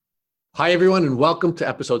Hi, everyone, and welcome to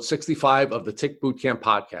episode 65 of the Tick Bootcamp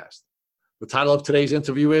podcast. The title of today's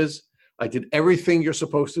interview is, I Did Everything You're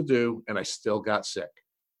Supposed to Do, and I Still Got Sick.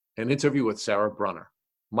 An interview with Sarah Brunner.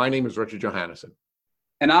 My name is Richard Johannesson.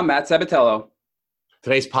 And I'm Matt Sabatello.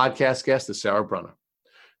 Today's podcast guest is Sarah Brunner.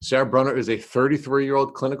 Sarah Brunner is a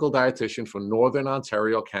 33-year-old clinical dietitian from Northern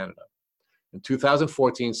Ontario, Canada. In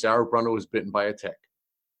 2014, Sarah Brunner was bitten by a tick.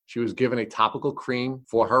 She was given a topical cream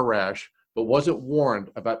for her rash, but wasn't warned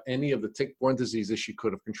about any of the tick-borne diseases she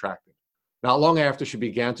could have contracted. Not long after, she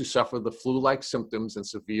began to suffer the flu-like symptoms and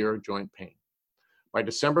severe joint pain. By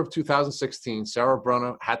December of 2016, Sarah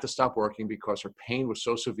Brunner had to stop working because her pain was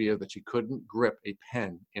so severe that she couldn't grip a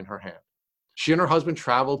pen in her hand. She and her husband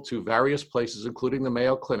traveled to various places, including the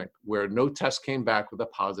Mayo Clinic, where no test came back with a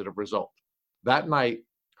positive result. That night,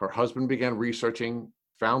 her husband began researching,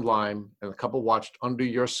 found Lyme, and the couple watched Under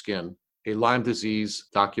Your Skin, a Lyme disease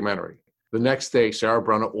documentary. The next day, Sarah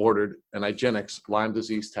Brunner ordered an IGeneX Lyme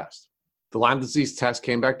disease test. The Lyme disease test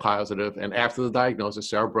came back positive, and after the diagnosis,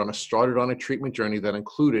 Sarah Brunner started on a treatment journey that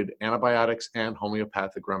included antibiotics and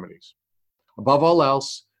homeopathic remedies. Above all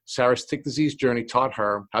else, Sarah's tick disease journey taught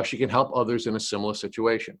her how she can help others in a similar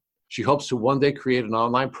situation. She hopes to one day create an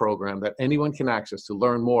online program that anyone can access to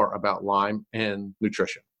learn more about Lyme and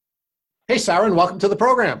nutrition. Hey, Sarah, and welcome to the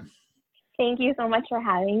program. Thank you so much for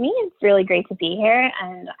having me. It's really great to be here,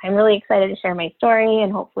 and I'm really excited to share my story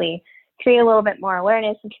and hopefully create a little bit more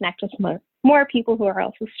awareness and connect with more people who are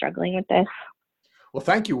also struggling with this. Well,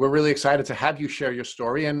 thank you. We're really excited to have you share your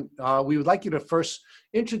story, and we would like you to first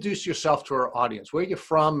introduce yourself to our audience. Where are you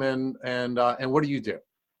from, and what do you do?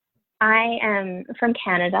 I am from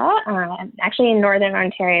Canada, actually in Northern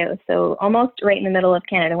Ontario, so almost right in the middle of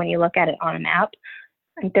Canada when you look at it on a map.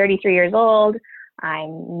 I'm 33 years old.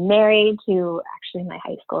 I'm married to actually my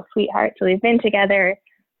high school sweetheart. So we've been together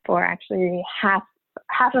for actually half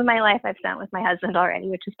of my life I've spent with my husband already,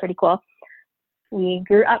 which is pretty cool. We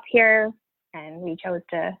grew up here and we chose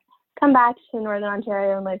to come back to Northern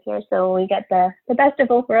Ontario and live here. So we get the best of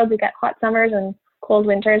both worlds. We get hot summers and cold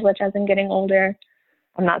winters, which as I'm getting older,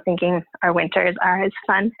 I'm not thinking our winters are as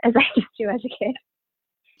fun as I used to as a kid.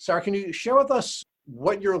 Sarah, can you share with us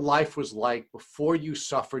what your life was like before you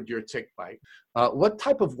suffered your tick bite? What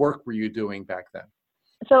type of work were you doing back then?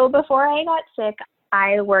 So before I got sick,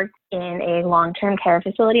 I worked in a long-term care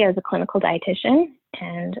facility as a clinical dietitian,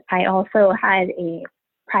 and I also had a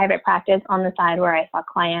private practice on the side where I saw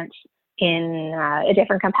clients in a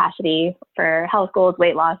different capacity for health goals,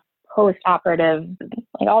 weight loss, post-operative,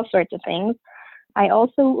 like all sorts of things. I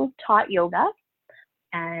also taught yoga,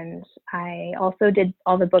 and I also did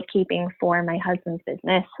all the bookkeeping for my husband's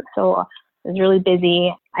business. So I was really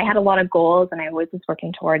busy. I had a lot of goals and I was just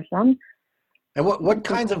working towards them. And what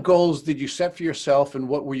kinds of goals did you set for yourself, and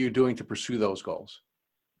what were you doing to pursue those goals?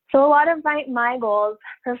 So a lot of my goals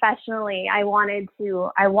professionally, I wanted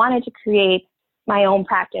to create my own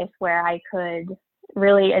practice where I could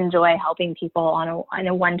really enjoy helping people on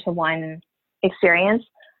a one-to-one experience.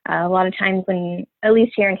 A lot of times when, at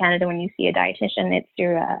least here in Canada, when you see a dietitian, it's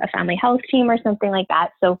through a family health team or something like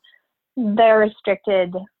that. So they're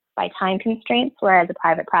restricted by time constraints, whereas a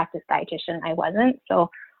private practice dietitian, I wasn't. So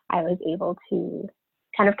I was able to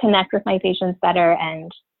kind of connect with my patients better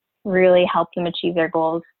and really help them achieve their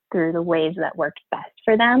goals through the ways that worked best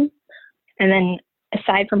for them. And then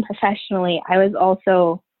aside from professionally, I was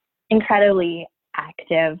also incredibly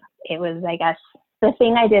active. It was, I guess, the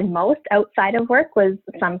thing I did most outside of work was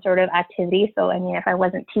some sort of activity. So, I mean, if I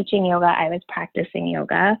wasn't teaching yoga, I was practicing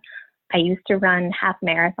yoga. I used to run half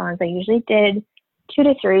marathons. I usually did 2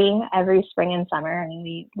 to 3 every spring and summer. I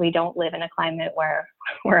mean, we don't live in a climate where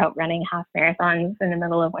we're out running half marathons in the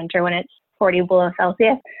middle of winter when it's 40 below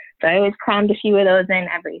Celsius. So I always crammed a few of those in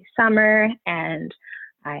every summer, and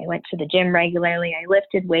I went to the gym regularly. I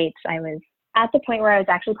lifted weights. I was at the point where I was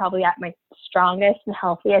actually probably at my strongest and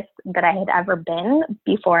healthiest that I had ever been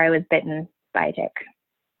before I was bitten by a tick.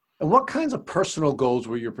 And what kinds of personal goals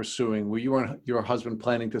were you pursuing? Were you and your husband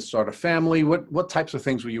planning to start a family? What types of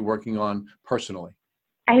things were you working on personally?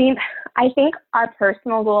 I mean, I think our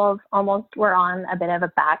personal goals almost were on a bit of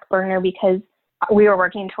a back burner because we were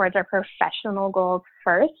working towards our professional goals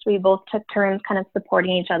first. We both took turns kind of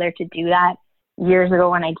supporting each other to do that. Years ago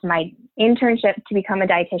when I did my internship to become a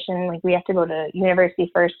dietitian, like we have to go to university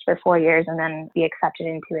first for 4 years and then be accepted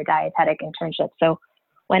into a dietetic internship. So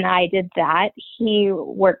when I did that, he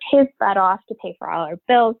worked his butt off to pay for all our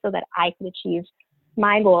bills so that I could achieve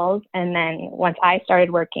my goals. And then once I started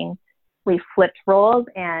working, we flipped roles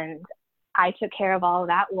and I took care of all of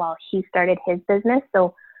that while he started his business.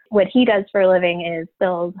 So what he does for a living is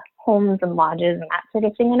build homes and lodges and that sort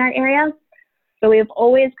of thing in our area. So we've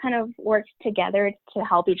always kind of worked together to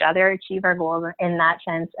help each other achieve our goals in that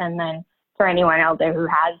sense. And then for anyone out there who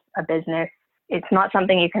has a business, it's not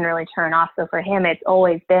something you can really turn off. So for him, it's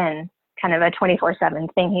always been kind of a 24/7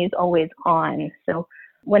 thing. He's always on. So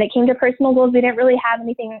when it came to personal goals, we didn't really have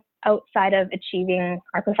anything outside of achieving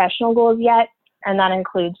our professional goals yet. And that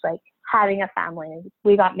includes like having a family.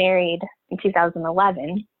 We got married in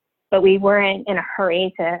 2011, but we weren't in a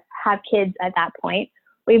hurry to have kids at that point.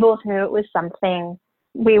 We both knew it was something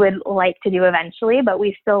we would like to do eventually, but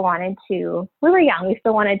we still wanted to, we were young. We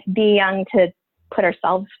still wanted to be young, to put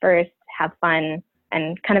ourselves first, have fun,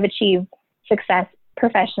 and kind of achieve success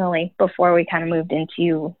professionally before we kind of moved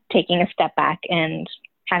into taking a step back and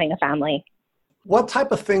having a family. What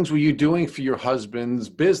type of things were you doing for your husband's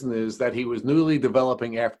business that he was newly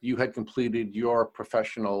developing after you had completed your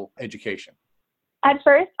professional education? At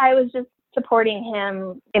first, I was just supporting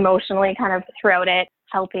him emotionally kind of throughout it,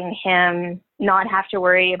 helping him not have to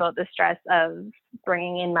worry about the stress of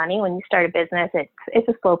bringing in money. When you start a business, it's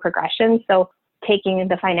a slow progression. So taking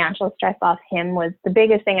the financial stress off him was the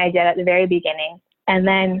biggest thing I did at the very beginning. And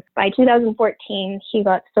then by 2014, he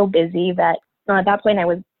got so busy that at that point I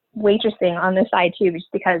was waitressing on the side too,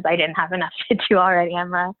 just because I didn't have enough to do already.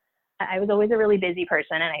 I was always a really busy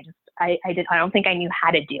person, and I don't think I knew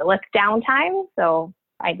how to deal with downtime. So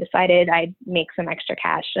I decided I'd make some extra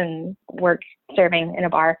cash and work serving in a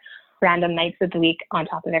bar random nights of the week on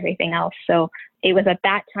top of everything else. So it was at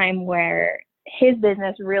that time where his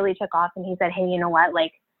business really took off, and he said, hey, you know what,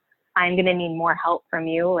 like, I'm going to need more help from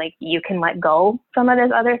you. Like, you can let go some of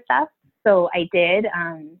this other stuff. So I did.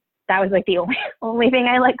 That was like the only thing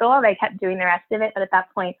I let go of. I kept doing the rest of it. But at that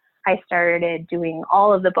point, I started doing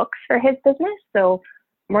all of the books for his business. So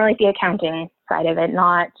more like the accounting side of it,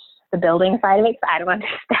 not the building side of it, because I don't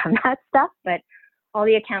understand that stuff. But all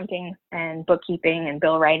the accounting and bookkeeping and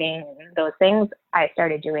bill writing and those things, I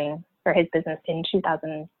started doing for his business in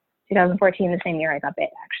 2014, the same year I got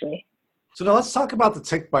bit, actually. So now let's talk about the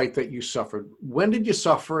tick bite that you suffered. When did you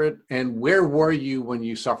suffer it, and where were you when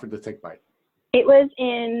you suffered the tick bite? It was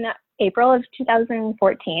in April of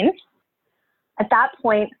 2014. At that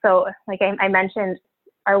point, so like I mentioned,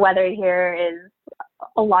 our weather here is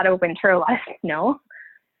a lot of winter, a lot of snow.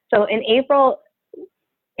 So in April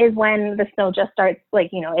is when the snow just starts, like,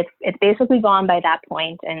 you know, it's basically gone by that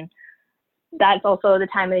point. And that's also the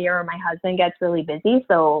time of the year where my husband gets really busy.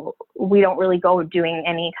 So we don't really go doing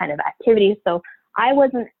any kind of activities. So I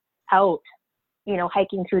wasn't out, you know,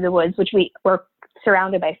 hiking through the woods, which we're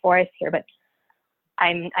surrounded by forests here, but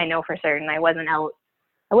I know for certain I wasn't out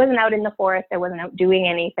in the forest. I wasn't out doing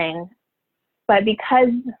anything. But because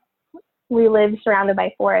we live surrounded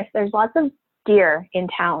by forests, there's lots of deer in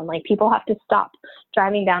town. Like, people have to stop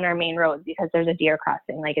driving down our main roads because there's a deer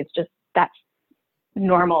crossing. Like, it's just, that's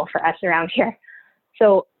normal for us around here.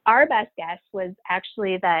 So our best guess was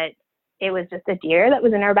actually that it was just a deer that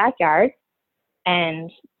was in our backyard, and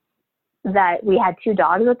that we had 2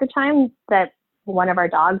 dogs at the time, that one of our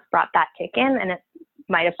dogs brought that tick in, and it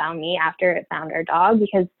might have found me after it found our dog,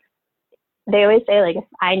 because they always say, like, if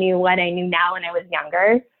I knew what I knew now when I was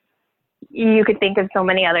younger, you could think of so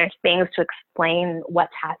many other things to explain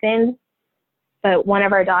what's happened. But one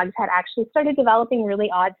of our dogs had actually started developing really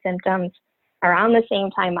odd symptoms around the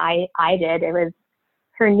same time I did. It was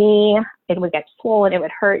her knee, it would get swollen, it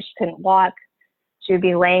would hurt, she couldn't walk. She would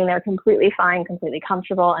be laying there completely fine, completely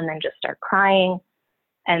comfortable, and then just start crying.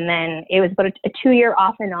 And then it was about a 2-year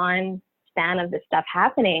off and on span of this stuff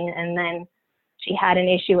happening. And then she had an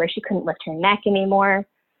issue where she couldn't lift her neck anymore.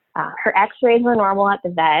 Her x-rays were normal at the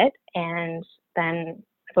vet. And then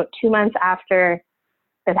about 2 months after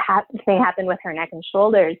the thing happened with her neck and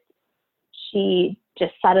shoulders, she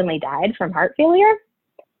just suddenly died from heart failure.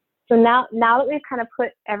 So now that we've kind of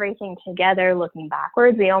put everything together, looking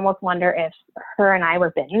backwards, we almost wonder if her and I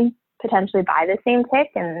were bitten potentially by the same tick,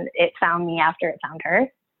 and it found me after it found her.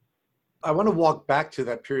 I want to walk back to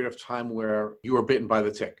that period of time where you were bitten by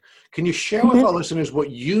the tick. Can you share with our listeners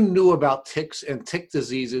what you knew about ticks and tick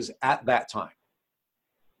diseases at that time?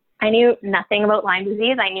 I knew nothing about Lyme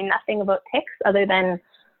disease. I knew nothing about ticks other than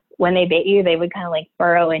when they bit you, they would kind of like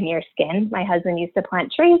burrow in your skin. My husband used to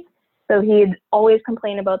plant trees, so he'd always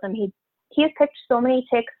complain about them. He's picked so many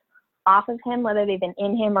ticks off of him, whether they've been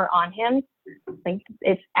in him or on him. Like,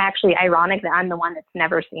 it's actually ironic that I'm the one that's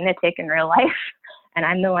never seen a tick in real life, and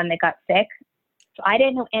I'm the one that got sick. So I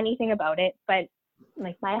didn't know anything about it, but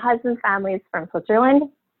like, my husband's family is from Switzerland,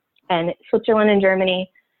 and Switzerland and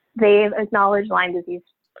Germany, they've acknowledged Lyme disease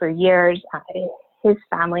for years. His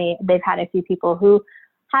family, they've had a few people who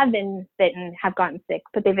have been bitten, have gotten sick,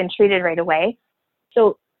 but they've been treated right away.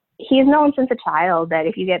 So he's known since a child that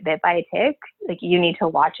if you get bit by a tick, like you need to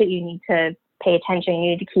watch it, you need to pay attention,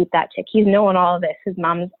 you need to keep that tick. He's known all of this. His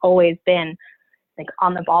mom's always been like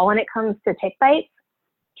on the ball when it comes to tick bites.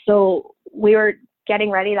 So we were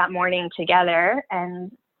getting ready that morning together,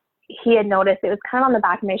 and he had noticed it was kind of on the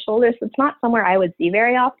back of my shoulder, so it's not somewhere I would see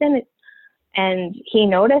very often. And he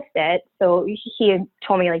noticed it, so he had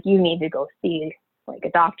told me, like, you need to go see like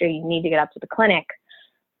a doctor, you need to get up to the clinic.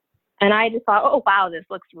 And I just thought, oh wow, this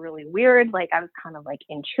looks really weird. Like, I was kind of like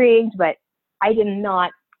intrigued, but I did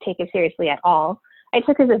not take it seriously at all. I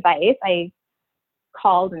took his advice. I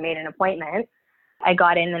called and made an appointment. I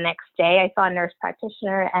got in the next day. I saw a nurse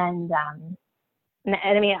practitioner, and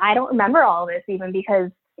I mean, I don't remember all of this even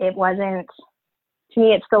because it wasn't, to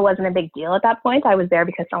me, it still wasn't a big deal at that point. I was there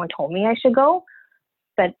because someone told me I should go,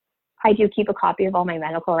 but I do keep a copy of all my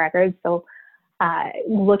medical records. So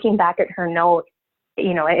looking back at her note,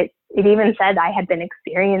 you know, it even said I had been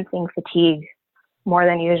experiencing fatigue more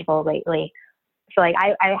than usual lately. So like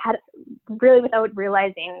I had really, without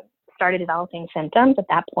realizing, started developing symptoms at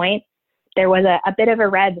that point. There was a bit of a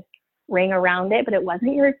red ring around it, but it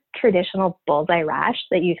wasn't your traditional bullseye rash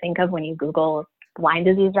that you think of when you Google Lyme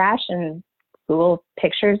disease rash and Google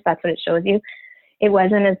pictures. That's what it shows you. It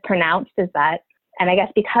wasn't as pronounced as that. And I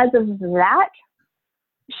guess because of that,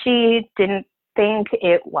 she didn't think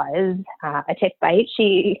it was a tick bite.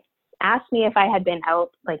 She asked me if I had been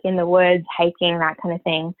out like in the woods, hiking, that kind of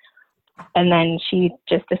thing. And then she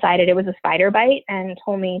just decided it was a spider bite and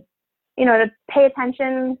told me, you know, to pay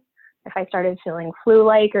attention. If I started feeling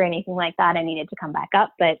flu-like or anything like that, I needed to come back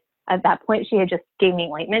up. But at that point, she had just gave me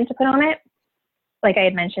ointment to put on it. Like I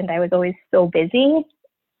had mentioned, I was always so busy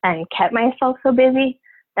and kept myself so busy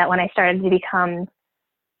that when I started to become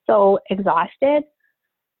so exhausted,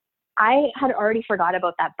 I had already forgot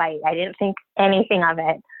about that bite. I didn't think anything of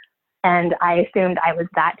it. And I assumed I was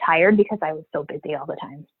that tired because I was so busy all the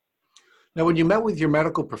time. Now, when you met with your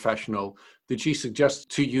medical professional, did she suggest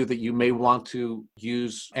to you that you may want to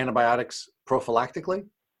use antibiotics prophylactically?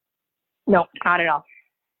 No, not at all.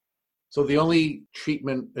 So the only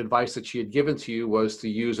treatment advice that she had given to you was to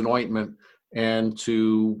use an ointment and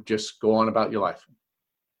to just go on about your life.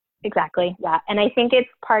 Exactly. Yeah. And I think it's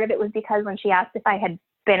part of it was because when she asked if I had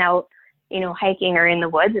been out, you know, hiking or in the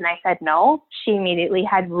woods, and I said no, she immediately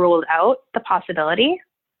had ruled out the possibility.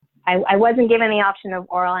 I wasn't given the option of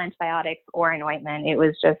oral antibiotics or an ointment. It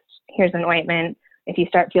was just, here's an ointment. If you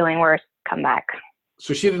start feeling worse, come back.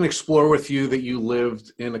 So she didn't explore with you that you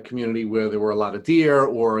lived in a community where there were a lot of deer,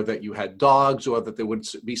 or that you had dogs, or that there would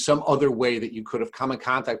be some other way that you could have come in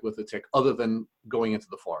contact with the tick other than going into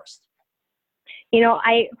the forest? You know,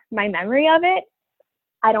 my memory of it,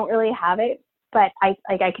 I don't really have it, but I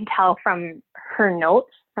can tell from her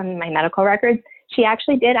notes, from my medical records, she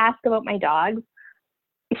actually did ask about my dogs.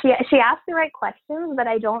 She asked the right questions, but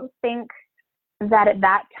I don't think that at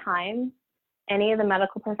that time, any of the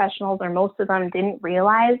medical professionals, or most of them, didn't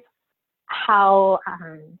realize how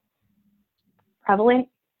prevalent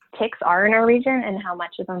ticks are in our region and how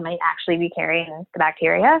much of them might actually be carrying the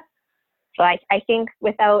bacteria. So I think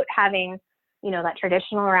without having, you know, that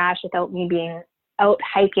traditional rash, without me being out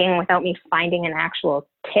hiking, without me finding an actual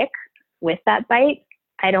tick with that bite,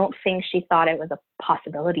 I don't think she thought it was a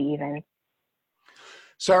possibility even.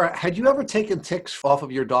 Sarah, had you ever taken ticks off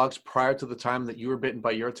of your dogs prior to the time that you were bitten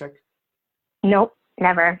by your tick? Nope,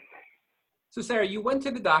 never. So Sarah, you went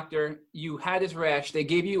to the doctor, you had this rash, they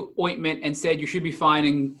gave you ointment and said you should be fine,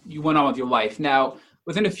 and you went on with your life. Now,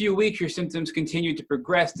 within a few weeks, your symptoms continued to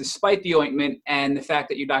progress despite the ointment and the fact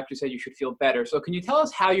that your doctor said you should feel better. So can you tell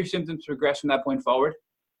us how your symptoms progressed from that point forward?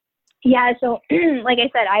 Yeah, so like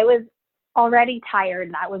I said, I was already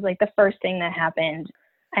tired. That was like the first thing that happened.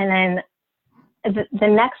 And then the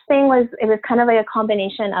next thing was, it was kind of like a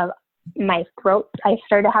combination of my throat. I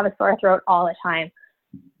started to have a sore throat all the time.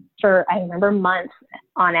 For, I remember, months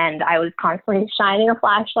on end. I was constantly shining a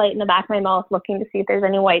flashlight in the back of my mouth, looking to see if there's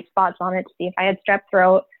any white spots on it, to see if I had strep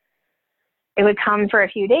throat. It would come for a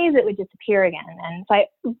few days, it would disappear again. And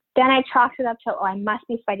so then I chalked it up to, I must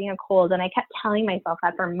be fighting a cold. And I kept telling myself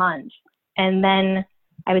that for months. And then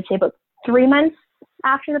I would say about 3 months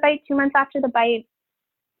after the bite, 2 months after the bite,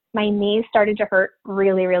 my knees started to hurt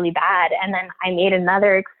really, really bad. And then I made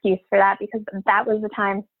another excuse for that because that was the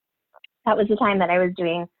time that I was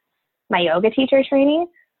doing my yoga teacher training.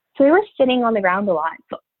 So we were sitting on the ground a lot.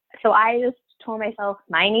 So I just told myself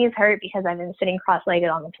my knees hurt because I've been sitting cross-legged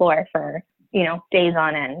on the floor for, you know, days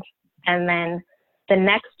on end. And then the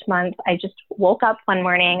next month, I just woke up one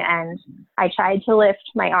morning and I tried to lift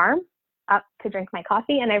my arm up to drink my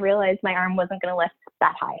coffee, and I realized my arm wasn't going to lift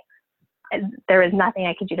that high. there was nothing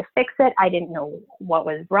I could do to fix it. I didn't know what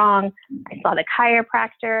was wrong. I saw the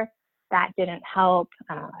chiropractor. That didn't help.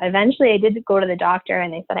 Eventually, I did go to the doctor,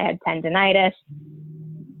 and they said I had tendinitis.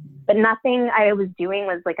 But nothing I was doing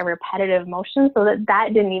was like a repetitive motion, so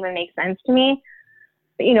that didn't even make sense to me.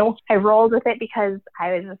 But, I rolled with it because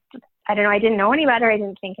I was just, I don't know, I didn't know any better. I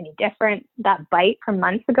didn't think any different. That bite from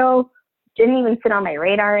months ago didn't even sit on my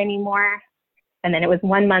radar anymore. And then it was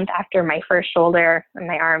 1 month after my first shoulder and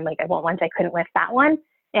my arm, like once I couldn't lift that one,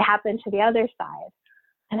 it happened to the other side.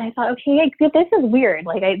 And I thought, okay, this is weird.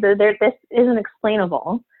 Like this isn't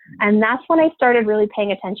explainable. And that's when I started really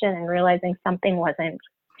paying attention and realizing something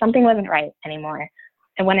wasn't right anymore.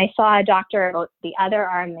 And when I saw a doctor about the other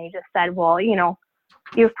arm, they just said, well,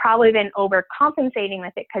 you've probably been overcompensating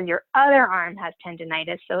with it because your other arm has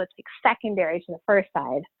tendinitis. So it's like secondary to the first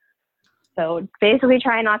side. So basically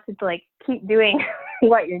try not to like keep doing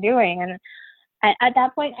what you're doing. And at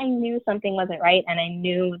that point, I knew something wasn't right. And I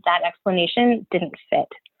knew that explanation didn't fit.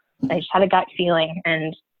 I just had a gut feeling.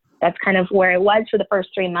 And that's kind of where it was for the first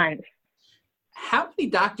 3 months. How many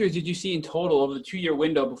doctors did you see in total over the 2-year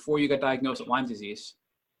window before you got diagnosed with Lyme disease?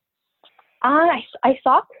 I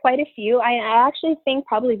saw quite a few. I actually think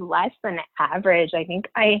probably less than average. I think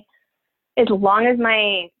as long as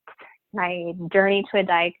my journey to a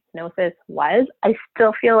diagnosis was, I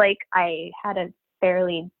still feel like I had a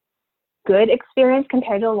fairly good experience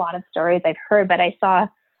compared to a lot of stories I've heard. But I saw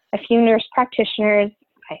a few nurse practitioners.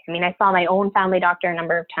 I saw my own family doctor a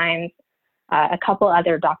number of times, a couple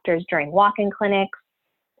other doctors during walk-in clinics,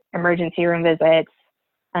 emergency room visits.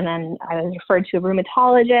 And then I was referred to a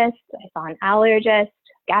rheumatologist. I saw an allergist,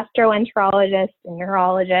 gastroenterologist, a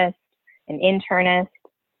neurologist, an internist.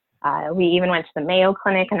 We even went to the Mayo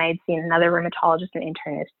Clinic, and I'd seen another rheumatologist and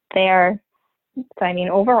internist there. So,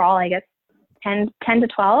 overall, I guess 10 to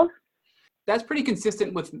 12. That's pretty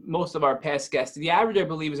consistent with most of our past guests. The average, I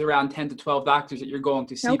believe, is around 10 to 12 doctors that you're going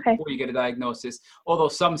to see before you get a diagnosis, although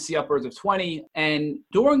some see upwards of 20. And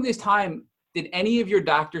during this time, did any of your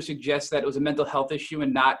doctors suggest that it was a mental health issue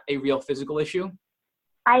and not a real physical issue?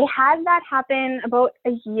 I had that happen about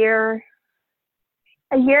a year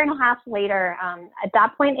and a half later. At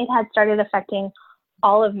that point, it had started affecting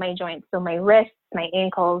all of my joints. So my wrists, my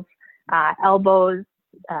ankles, elbows,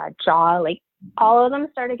 jaw, like all of them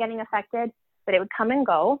started getting affected, but it would come and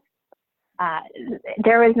go.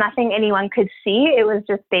 There was nothing anyone could see. It was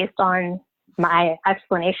just based on my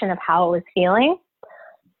explanation of how I was feeling.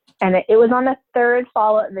 And it was on the third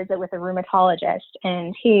follow-up visit with a rheumatologist.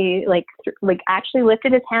 And he actually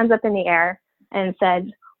lifted his hands up in the air and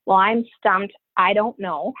said, well, I'm stumped. I don't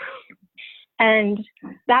know. And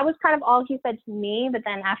that was kind of all he said to me. But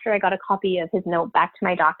then after I got a copy of his note back to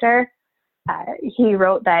my doctor, he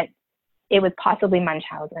wrote that it was possibly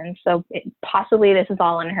Munchausen. So possibly this is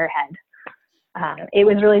all in her head. It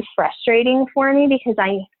was really frustrating for me because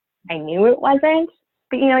I knew it wasn't.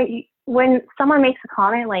 But, when someone makes a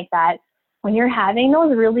comment like that, when you're having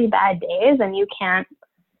those really bad days and you can't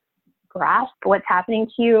grasp what's happening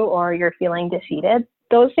to you or you're feeling defeated,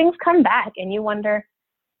 those things come back and you wonder,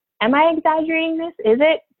 am I exaggerating this? Is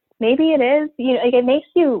it? Maybe it is. It makes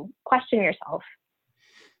you question yourself.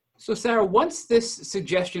 So Sarah, once this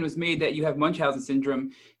suggestion was made that you have Munchausen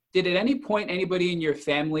syndrome, did at any point anybody in your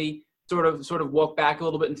family sort of walk back a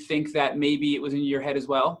little bit and think that maybe it was in your head as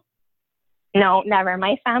well? No, never.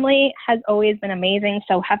 My family has always been amazing.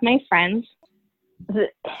 So have my friends.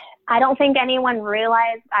 I don't think anyone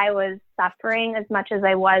realized I was suffering as much as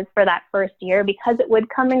I was for that first year because it would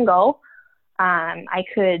come and go. I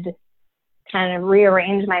could kind of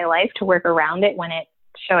rearrange my life to work around it when it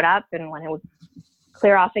showed up, and when it would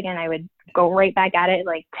clear off again, I would go right back at it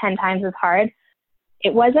like 10 times as hard.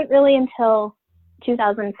 It wasn't really until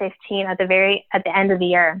 2015 at the end of the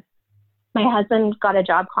year, my husband got a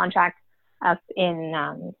job contract up in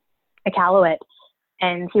Iqaluit,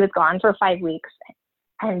 and he was gone for 5 weeks.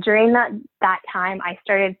 And during that time,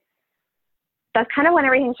 that's kind of when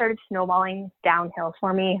everything started snowballing downhill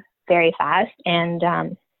for me very fast. And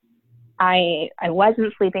I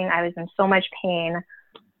wasn't sleeping. I was in so much pain.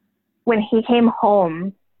 When he came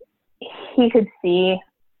home, he could see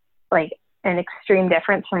like an extreme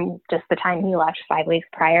difference from just the time he left 5 weeks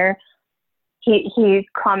prior. He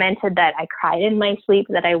commented that I cried in my sleep,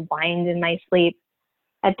 that I whined in my sleep.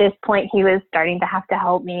 At this point, he was starting to have to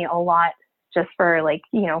help me a lot just for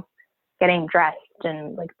getting dressed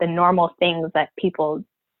and like the normal things that people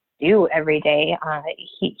do every day.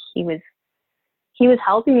 He was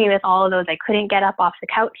helping me with all of those. I couldn't get up off the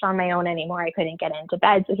couch on my own anymore. I couldn't get into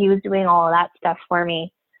bed. So he was doing all of that stuff for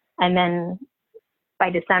me. And then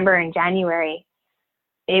by December and January,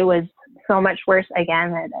 it was so much worse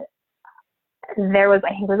again that there was, I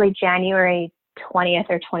think it was like January 20th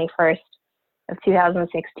or 21st of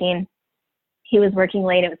 2016. He was working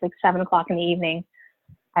late. It was like 7 o'clock in the evening.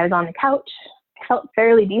 I was on the couch. I felt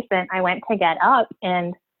fairly decent. I went to get up,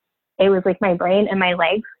 and it was like my brain and my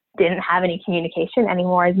legs didn't have any communication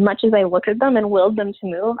anymore. As much as I looked at them and willed them to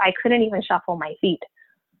move, I couldn't even shuffle my feet.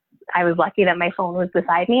 I was lucky that my phone was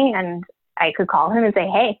beside me and I could call him and say,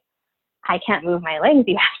 hey, I can't move my legs.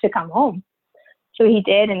 You have to come home. So he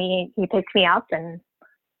did, and he picked me up, and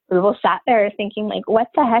we both sat there thinking, like, what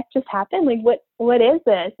the heck just happened? Like, what is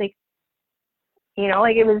this? Like, you know,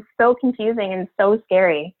 like, it was so confusing and so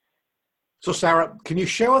scary. So, Sarah, can you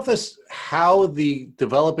share with us how the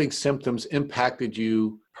developing symptoms impacted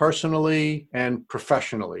you personally and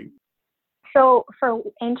professionally? So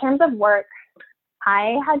in terms of work,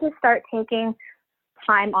 I had to start taking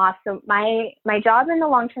time off. So my job in the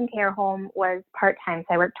long-term care home was part-time.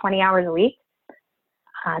 So I worked 20 hours a week.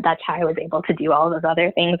 That's how I was able to do all those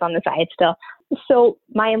other things on the side still. So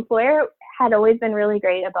my employer had always been really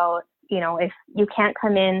great about, you know, if you can't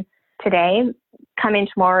come in today, come in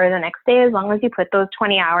tomorrow or the next day. As long as you put those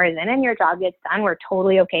 20 hours in and your job gets done, we're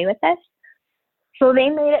totally okay with this. So they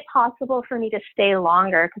made it possible for me to stay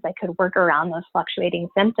longer because I could work around those fluctuating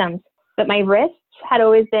symptoms. But my wrists had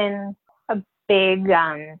always been a big,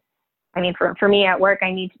 for me at work,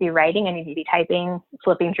 I need to be writing, I need to be typing,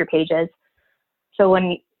 flipping through pages. So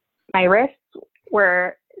when my wrists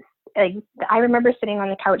were, like, I remember sitting on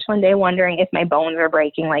the couch one day wondering if my bones were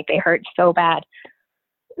breaking, like they hurt so bad.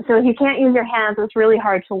 So if you can't use your hands, it's really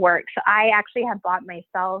hard to work. So I actually had bought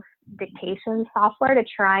myself dictation software to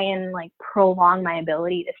try and like prolong my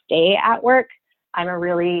ability to stay at work. I'm a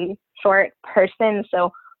really short person,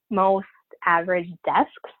 so most average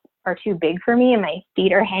desks are too big for me and my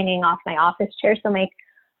feet are hanging off my office chair. So my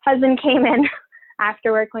husband came in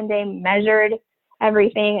after work one day, measured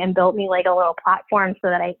everything and built me like a little platform so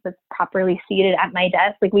that I was properly seated at my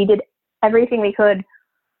desk. Like, we did everything we could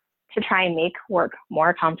to try and make work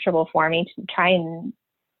more comfortable for me, to try and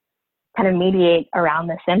kind of mediate around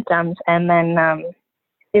the symptoms. And then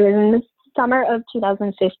it was in the summer of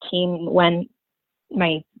 2015 when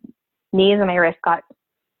my knees and my wrist got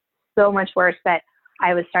so much worse that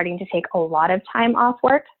I was starting to take a lot of time off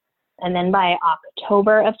work. And then by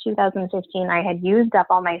October of 2015, I had used up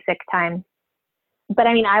all my sick time. But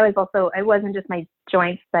I mean, it wasn't just my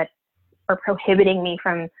joints that were prohibiting me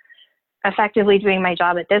from effectively doing my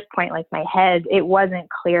job at this point. Like, my head, it wasn't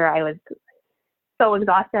clear. I was so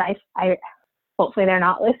exhausted. I hopefully they're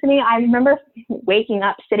not listening. I remember waking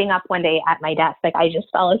up, sitting up one day at my desk. Like, I just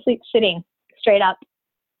fell asleep sitting straight up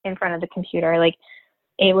in front of the computer. Like,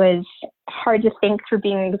 it was hard to think through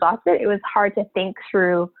being exhausted. It was hard to think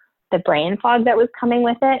through the brain fog that was coming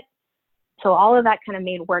with it. So all of that kind of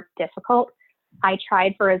made work difficult. I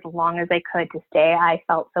tried for as long as I could to stay. I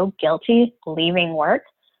felt so guilty leaving work.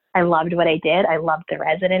 I loved what I did. I loved the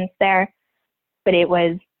residents there. But it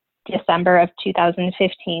was December of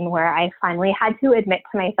 2015 where I finally had to admit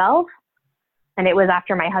to myself, and it was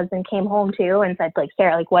after my husband came home too and said, like,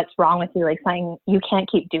 Sarah, like, what's wrong with you? Like, saying, you can't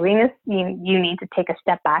keep doing this. You need to take a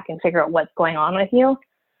step back and figure out what's going on with you.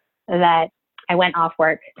 That I went off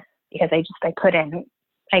work because I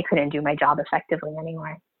couldn't do my job effectively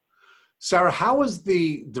anymore. Sarah, how was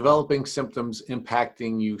the developing symptoms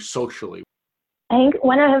impacting you socially? I think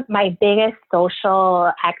one of my biggest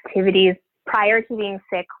social activities prior to being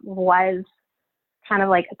sick was kind of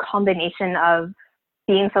like a combination of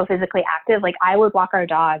being so physically active. Like, I would walk our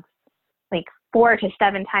dogs like 4 to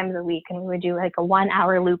 7 times a week, and we would do like a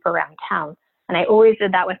 1-hour loop around town. And I always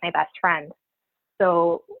did that with my best friend.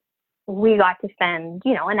 So we got to spend,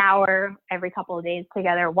 an hour every couple of days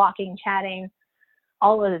together, walking, chatting.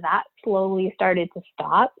 All of that slowly started to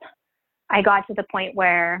stop. I got to the point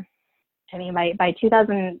where, by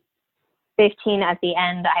 2015 at the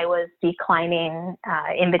end, I was declining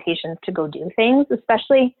invitations to go do things,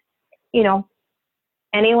 especially,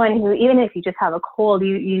 anyone who, even if you just have a cold,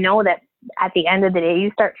 you know that at the end of the day, you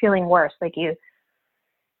start feeling worse. Like, you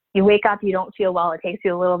wake up, you don't feel well. It takes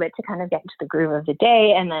you a little bit to kind of get into the groove of the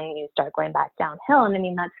day, and then you start going back downhill.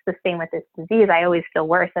 And that's the same with this disease. I always feel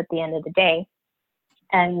worse at the end of the day.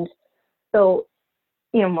 And so,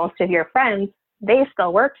 most of your friends, they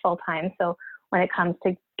still work full time. So when it comes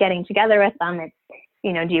to getting together with them, it's,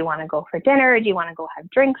 do you want to go for dinner? Do you want to go have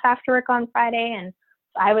drinks after work on Friday? And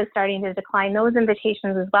I was starting to decline those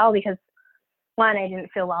invitations as well because, 1, I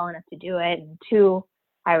didn't feel well enough to do it. And 2,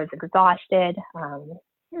 I was exhausted.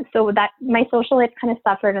 So that my social life kind of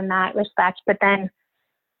suffered in that respect. But then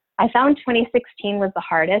I found 2016 was the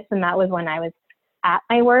hardest. And that was when I was at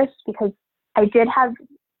my worst, because I did have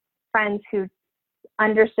friends who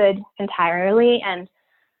understood entirely, and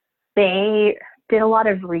they did a lot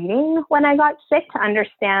of reading when I got sick to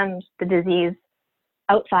understand the disease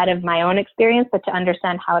outside of my own experience, but to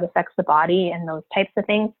understand how it affects the body and those types of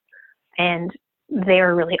things. And they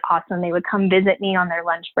were really awesome. They would come visit me on their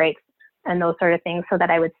lunch breaks and those sort of things so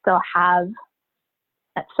that I would still have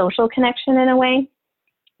that social connection in a way.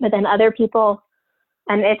 But then other people,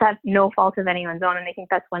 and it's at no fault of anyone's own, and I think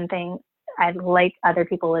that's one thing I'd like other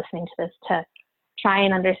people listening to this to try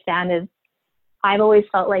and understand is I've always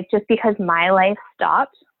felt like just because my life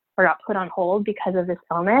stopped or got put on hold because of this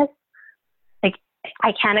illness, like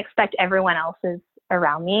I can't expect everyone else's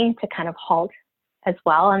around me to kind of halt as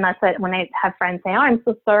well. And that's what, when I have friends say, oh, I'm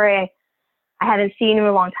so sorry, I haven't seen you in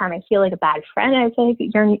a long time, I feel like a bad friend. And I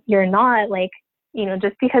say, you're not, like, you know,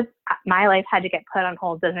 just because my life had to get put on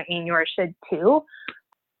hold doesn't mean yours should too.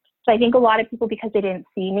 So I think a lot of people, because they didn't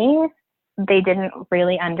see me, they didn't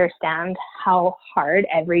really understand how hard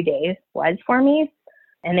every day was for me.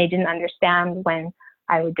 And they didn't understand when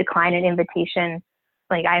I would decline an invitation.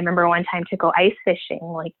 Like I remember one time to go ice fishing,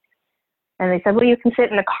 like, and they said, well, you can sit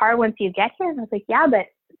in the car once you get here. And I was like, yeah, but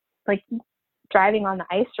like driving on the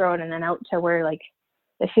ice road and then out to where like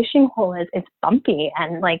the fishing hole is, it's bumpy.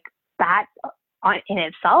 And like that in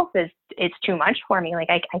itself it's too much for me. Like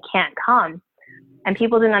I can't come. And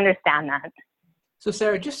people didn't understand that. So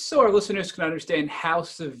Sarah, just so our listeners can understand how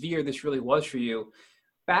severe this really was for you,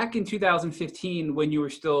 back in 2015, when you were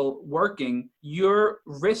still working, your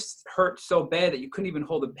wrists hurt so bad that you couldn't even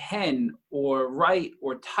hold a pen or write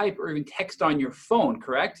or type or even text on your phone,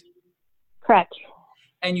 correct? Correct.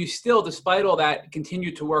 And you still, despite all that,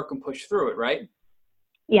 continued to work and push through it, right?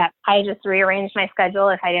 Yeah, I just rearranged my schedule.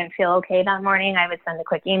 If I didn't feel okay that morning, I would send a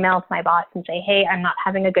quick email to my boss and say, hey, I'm not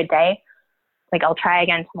having a good day. Like, I'll try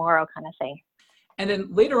again tomorrow kind of thing. And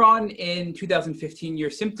then later on in 2015,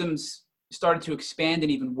 your symptoms started to expand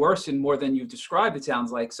and even worsen more than you've described, it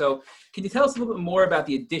sounds like. So can you tell us a little bit more about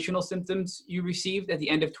the additional symptoms you received at the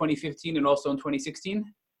end of 2015 and also in 2016?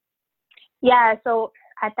 Yeah, so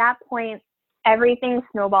at that point, everything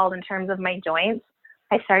snowballed in terms of my joints.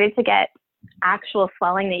 I started to get actual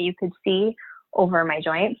swelling that you could see over my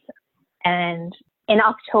joints. And in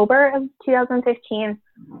October of 2015,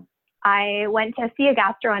 I went to see a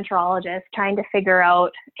gastroenterologist trying to figure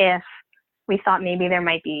out if we thought maybe there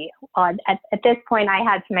might be, at this point, I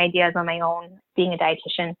had some ideas on my own being a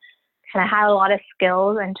dietitian, and I had a lot of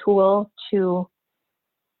skills and tools to,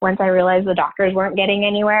 once I realized the doctors weren't getting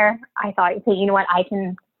anywhere, I thought, okay, you know what, I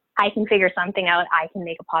can figure something out. I can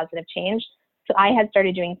make a positive change. So I had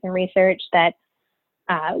started doing some research that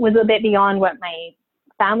was a bit beyond what my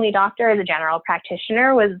family doctor as a general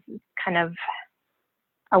practitioner was kind of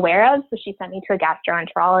aware of. So she sent me to a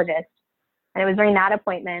gastroenterologist, and it was during that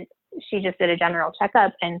appointment, she just did a general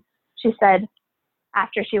checkup, and she said,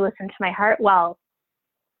 after she listened to my heart, well,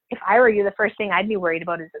 if I were you, the first thing I'd be worried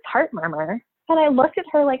about is this heart murmur. And I looked at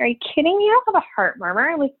her like, are you kidding me? I don't have a heart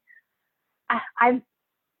murmur. Like, I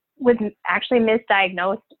was actually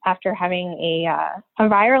misdiagnosed after having a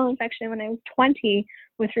viral infection when I was 20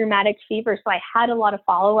 with rheumatic fever. So I had a lot of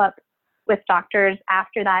follow-up with doctors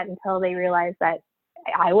after that until they realized that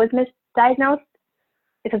I was misdiagnosed,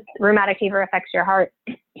 because rheumatic fever affects your heart.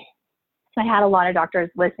 So I had a lot of doctors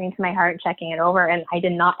listening to my heart, checking it over, and I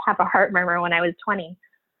did not have a heart murmur when I was 20.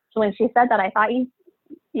 So when she said that, I thought,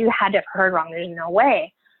 you had to have heard wrong. There's no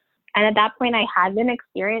way. And at that point, I had been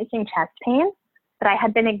experiencing chest pain, but I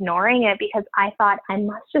had been ignoring it because I thought I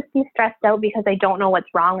must just be stressed out because I don't know what's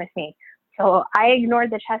wrong with me. So I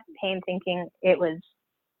ignored the chest pain, thinking it was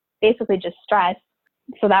basically just stress.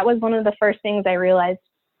 So that was one of the first things I realized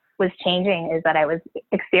was changing, is that I was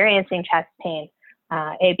experiencing chest pain.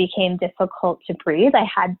 It became difficult to breathe. I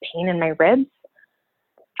had pain in my ribs.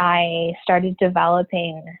 I started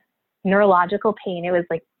developing neurological pain. It was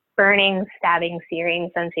like burning, stabbing, searing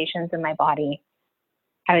sensations in my body.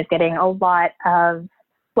 I was getting a lot of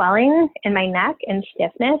swelling in my neck and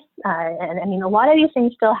stiffness. And I mean, a lot of these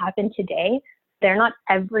things still happen today. They're not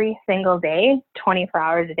every single day, 24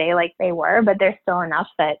 hours a day like they were, but they're still enough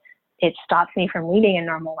that it stops me from leading a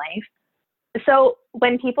normal life. So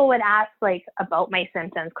when people would ask like about my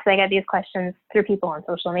symptoms, because I get these questions through people on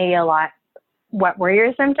social media a lot, what were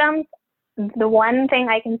your symptoms? The one thing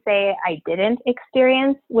I can say I didn't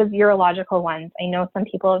experience was urological ones. I know some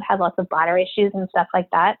people have had lots of bladder issues and stuff like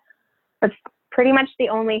that. That's pretty much the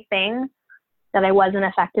only thing that I wasn't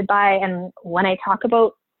affected by. And when I talk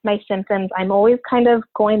about my symptoms, I'm always kind of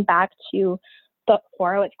going back to the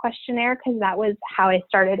Horowitz questionnaire, because that was how I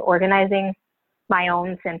started organizing my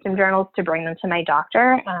own symptom journals to bring them to my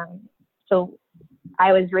doctor. So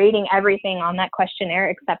I was rating everything on that questionnaire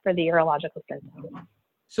except for the urological symptoms.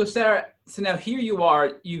 So Sarah, so now here you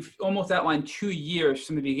are, you've almost outlined 2 years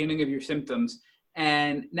from the beginning of your symptoms.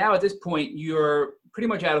 And now at this point, you're pretty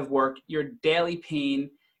much out of work, you're daily pain,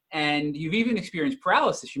 and you've even experienced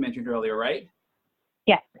paralysis, you mentioned earlier, right?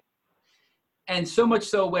 Yes. And so much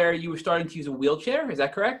so where you were starting to use a wheelchair, is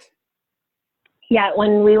that correct? Yeah,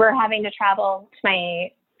 when we were having to travel to my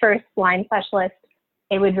first Lyme specialist,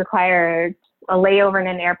 it would require a layover in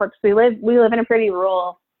an airport. So we live in a pretty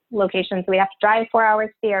rural location, so we'd have to drive 4 hours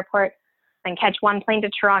to the airport, then catch one plane to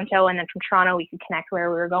Toronto, and then from Toronto we could connect where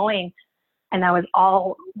we were going. And that was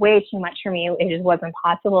all way too much for me. It just wasn't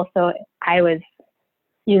possible. So I was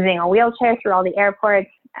using a wheelchair through all the airports,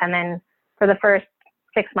 and then for the first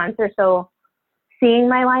 6 months or so, seeing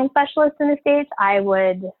my Lyme specialist in the States,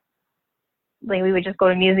 we would just go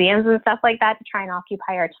to museums and stuff like that to try and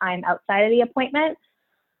occupy our time outside of the appointment.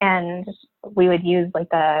 And we would use like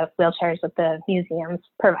the wheelchairs that the museums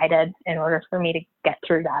provided in order for me to get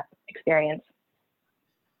through that experience.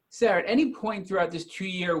 Sarah, at any point throughout this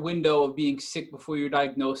 2-year window of being sick before your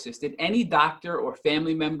diagnosis, did any doctor or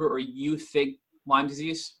family member or you think Lyme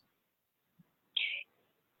disease?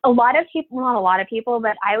 A lot of people, not a lot of people,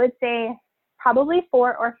 but I would say probably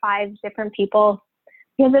 4 or 5 different people,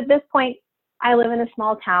 because at this point, I live in a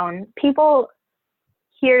small town. People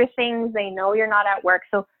hear things, they know you're not at work.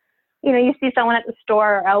 So, you see someone at the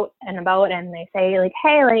store or out and about and they say like,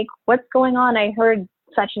 hey, like, what's going on? I heard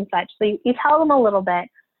such and such. So you tell them a little bit.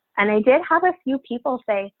 And I did have a few people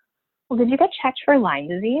say, well, did you get checked for Lyme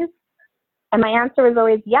disease? And my answer was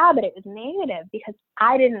always, yeah, but it was negative because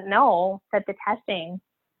I didn't know that the testing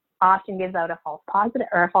often gives out a false positive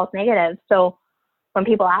or a false negative. So when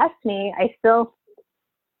people asked me, it still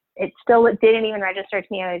didn't even register to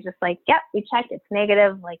me. I was just like, yep, we checked, it's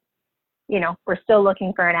negative. Like, we're still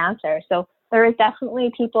looking for an answer. So there was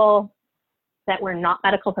definitely people that were not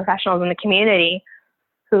medical professionals in the community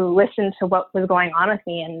who listened to what was going on with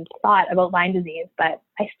me and thought about Lyme disease, but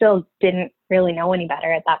I still didn't really know any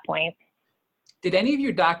better at that point. Did any of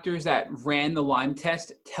your doctors that ran the Lyme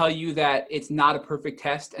test tell you that it's not a perfect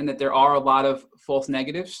test and that there are a lot of false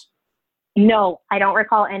negatives? No, I don't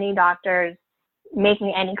recall any doctors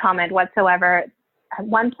making any comment whatsoever. At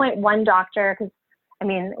one point, one doctor, because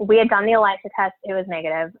we had done the ELISA test, it was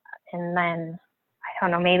negative. And then, I don't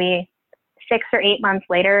know, maybe 6 or 8 months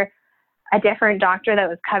later, a different doctor that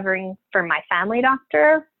was covering for my family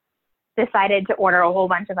doctor decided to order a whole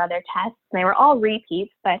bunch of other tests. And they were all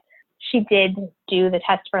repeats, but she did do the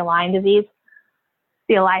test for Lyme disease,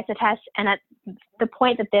 the ELISA test. And at the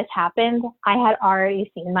point that this happened, I had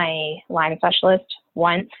already seen my Lyme specialist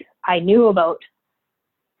once. I knew about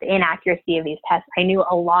the inaccuracy of these tests. I knew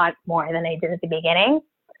a lot more than I did at the beginning.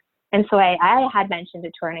 And so I had mentioned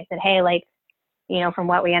it to her and I said, hey, from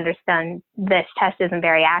what we understand, this test isn't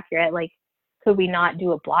very accurate. Like, could we not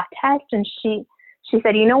do a blot test? And she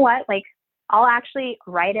said, you know what, I'll actually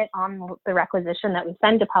write it on the requisition that we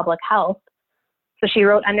send to public health. So she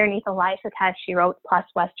wrote underneath ELISA test, she wrote plus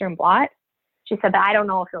Western blot. She said that I don't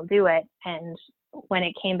know if he'll do it. And when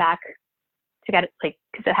it came back to get it, because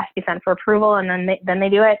it has to be sent for approval and then they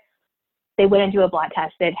do it, they wouldn't do a blot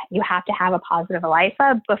test. You have to have a positive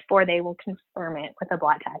ELISA before they will confirm it with a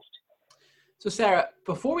blot test. So Sarah,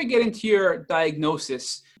 before we get into your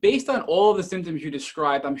diagnosis, based on all of the symptoms you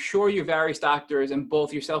described, I'm sure your various doctors and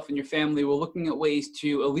both yourself and your family were looking at ways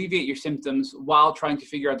to alleviate your symptoms while trying to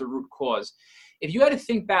figure out the root cause. If you had to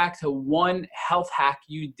think back to one health hack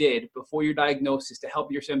you did before your diagnosis to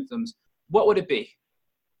help your symptoms, what would it be?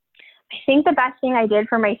 I think the best thing I did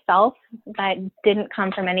for myself that didn't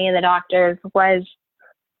come from any of the doctors was,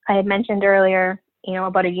 I had mentioned earlier,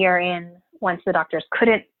 about a year in, once the doctors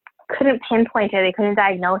couldn't pinpoint it, they couldn't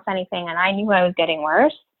diagnose anything, and I knew I was getting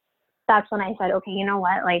worse. That's when I said, okay, you know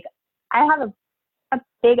what, I have a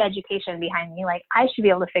big education behind me, I should be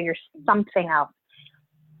able to figure something out.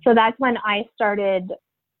 So that's when I started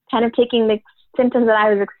kind of taking the symptoms that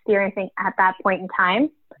I was experiencing at that point in time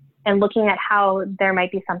and looking at how there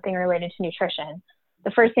might be something related to nutrition.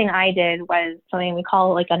 The first thing I did was something we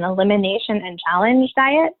call an elimination and challenge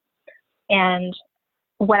diet. And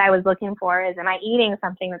what I was looking for is, am I eating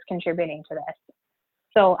something that's contributing to this?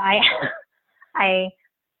 So I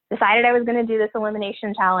decided I was going to do this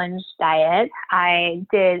elimination challenge diet. I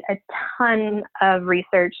did a ton of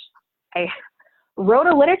research. I wrote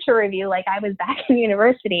a literature review like I was back in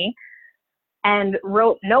university and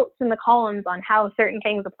wrote notes in the columns on how certain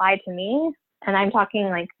things apply to me. And I'm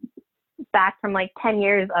talking back from 10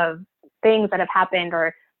 years of things that have happened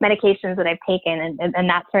or medications that I've taken and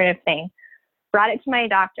that sort of thing. Brought it to my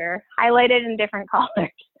doctor, highlighted in different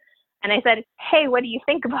colors. And I said, hey, what do you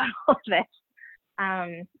think about all of this?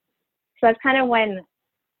 So that's kind of when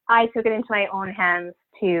I took it into my own hands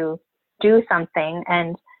to do something.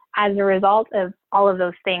 And as a result of all of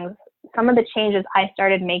those things, some of the changes I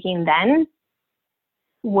started making then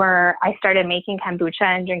were I started making kombucha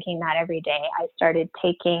and drinking that every day. I started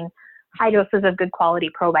taking high doses of good quality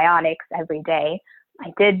probiotics every day.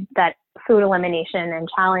 I did that food elimination and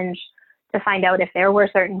challenge to find out if there were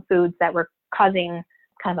certain foods that were causing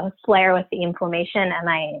kind of a flare with the inflammation, and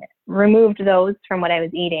I removed those from what I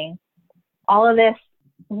was eating. All of this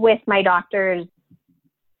with my doctors,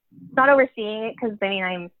 not overseeing it, because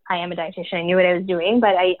I am a dietitian. I knew what I was doing,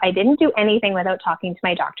 but I didn't do anything without talking to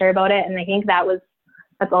my doctor about it. And I think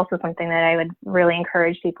that's also something that I would really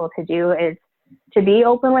encourage people to do, is to be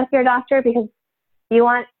open with your doctor, because you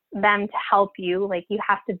want them to help you. Like, you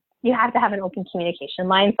have to have an open communication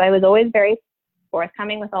line. So I was always very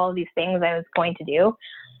forthcoming with all of these things I was going to do,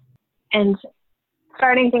 and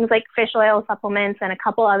starting things like fish oil supplements and a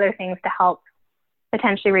couple other things to help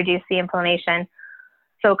potentially reduce the inflammation.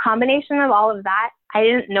 So a combination of all of that, I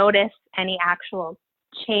didn't notice any actual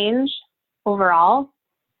change overall,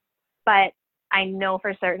 but I know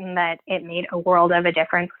for certain that it made a world of a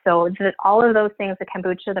difference. So all of those things, the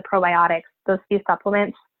kombucha, the probiotics, those few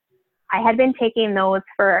supplements, I had been taking those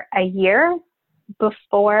for a year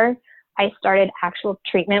before I started actual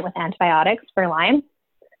treatment with antibiotics for Lyme.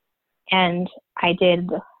 And I did,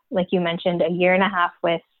 like you mentioned, a year and a half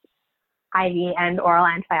with IV and oral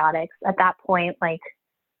antibiotics. At that point, like,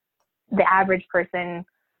 the average person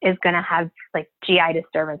is going to have like GI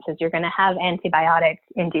disturbances. You're going to have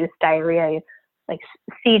antibiotic-induced diarrhea. Like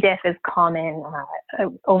C. diff is common,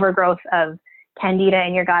 overgrowth of candida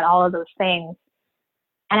in your gut, all of those things.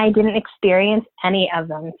 And I didn't experience any of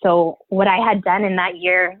them. So what I had done in that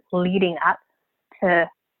year leading up to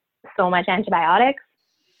so much antibiotics,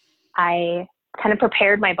 I kind of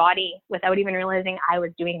prepared my body without even realizing I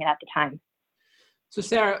was doing it at the time. So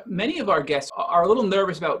Sarah, many of our guests are a little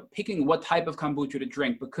nervous about picking what type of kombucha to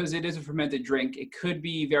drink because it is a fermented drink. It could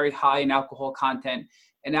be very high in alcohol content,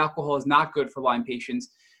 and alcohol is not good for Lyme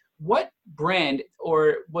patients. What brand,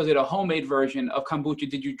 or was it a homemade version of kombucha,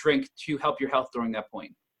 did you drink to help your health during that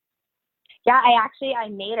point? Yeah, I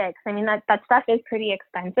made it. 'Cause I mean, that stuff is pretty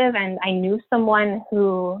expensive, and I knew someone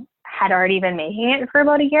who had already been making it for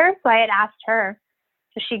about a year. So I had asked her.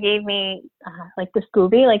 So she gave me like the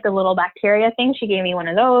Scooby, like the little bacteria thing. She gave me one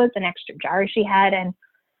of those, an extra jar she had. And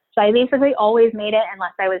so I basically always made it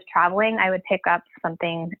unless I was traveling. I would pick up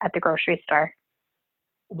something at the grocery store.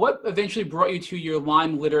 What eventually brought you to your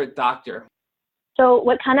Lyme literate doctor? So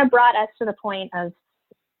what kind of brought us to the point of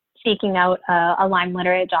seeking out a Lyme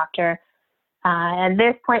literate doctor, at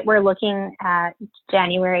this point, we're looking at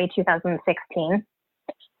January 2016.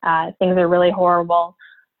 Things are really horrible.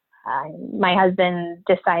 My husband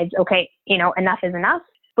decides, okay, enough is enough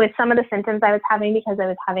with some of the symptoms I was having, because I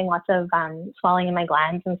was having lots of swelling in my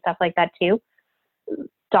glands and stuff like that too.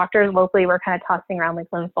 Doctors locally were kind of tossing around like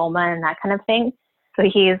lymphoma and that kind of thing. So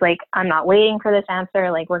he's like, I'm not waiting for this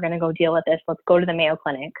answer. Like, we're going to go deal with this. Let's go to the Mayo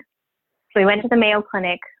Clinic. So we went to the Mayo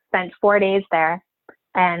Clinic, spent 4 days there,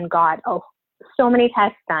 and got so many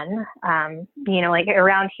tests done. Like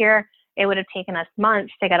around here, it would have taken us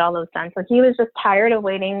months to get all those done. So he was just tired of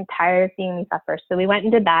waiting, tired of seeing me suffer. So we went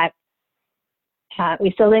and did that.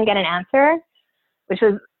 We still didn't get an answer, which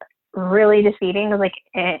was really defeating. Because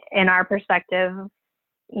like in our perspective,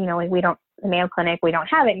 like the Mayo Clinic, we don't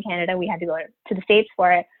have it in Canada. We had to go to the States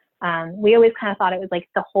for it. We always kind of thought it was like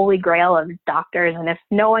the holy grail of doctors. And if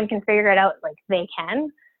no one can figure it out, like they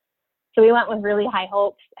can. So we went with really high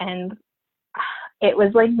hopes, and it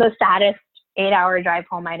was like the saddest 8-hour drive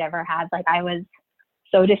home I'd ever had. Like, I was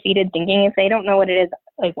so defeated, thinking, if they don't know what it is,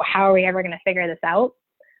 like, how are we ever going to figure this out?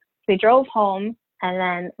 So we drove home, and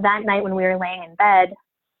then that night when we were laying in bed,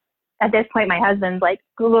 at this point, my husband's like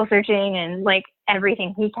Google searching and like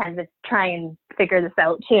everything he can to try and figure this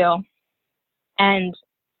out too. And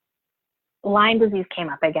Lyme disease came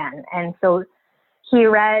up again. And so he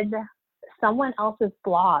read someone else's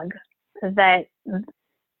blog that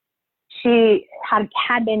she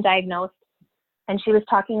had been diagnosed, and she was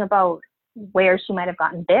talking about where she might have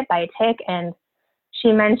gotten bit by a tick. And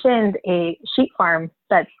she mentioned a sheep farm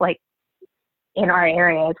that's like in our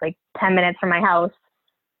area. It's like 10 minutes from my house,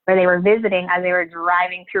 where they were visiting as they were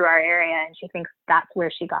driving through our area. And she thinks that's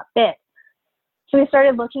where she got bit. So we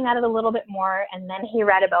started looking at it a little bit more. And then he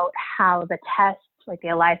read about how the test, like the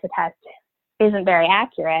ELISA test, isn't very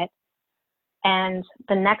accurate. And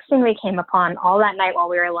the next thing we came upon all that night while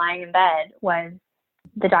we were lying in bed was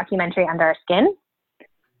the documentary Under Our Skin.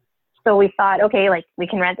 So we thought, okay, like we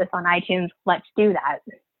can rent this on iTunes. Let's do that.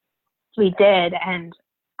 So we did. And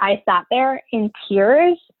I sat there in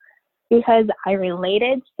tears because I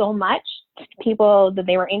related so much to people that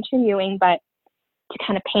they were interviewing, but to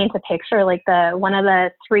kind of paint a picture, like one of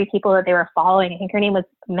the 3 people that they were following, I think her name was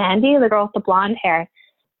Mandy, the girl with the blonde hair.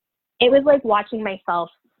 It was like watching myself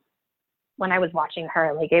when I was watching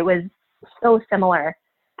her. Like, it was so similar.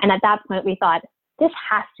 And at that point we thought, this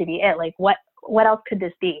has to be it. Like, what else could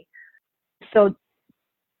this be? So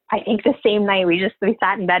I think the same night we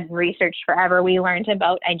sat in bed and researched forever. We learned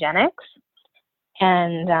about IGeneX,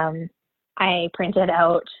 and I printed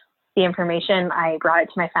out the information. I brought it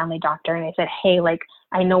to my family doctor and I said, hey, like,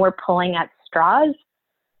 I know we're pulling at straws,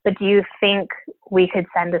 but do you think we could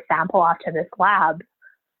send a sample off to this lab?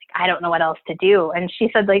 I don't know what else to do. And she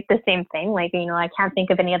said like the same thing, like, I can't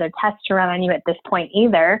think of any other tests to run on you at this point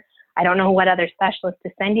either. I don't know what other specialist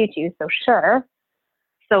to send you to. So sure.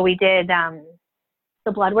 So we did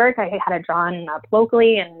the blood work. I had it drawn up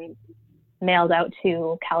locally and mailed out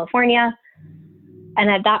to California. And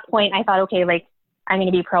at that point I thought, okay, like, I'm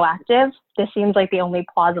going to be proactive. This seems like the only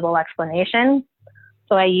plausible explanation.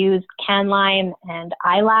 So I used CanLyme and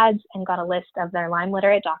iLads and got a list of their Lyme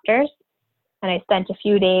literate doctors. And I spent a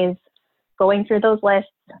few days going through those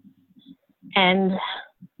lists. And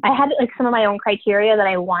I had like some of my own criteria that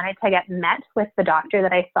I wanted to get met with the doctor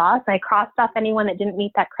that I saw. So I crossed off anyone that didn't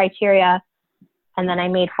meet that criteria. And then I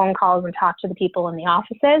made phone calls and talked to the people in the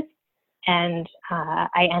offices. And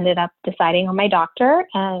I ended up deciding on my doctor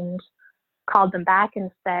and called them back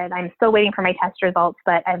and said, I'm still waiting for my test results,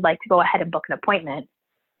 but I'd like to go ahead and book an appointment.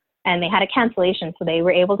 And they had a cancellation, so they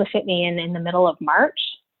were able to fit me in the middle of March.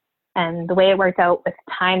 And the way it worked out with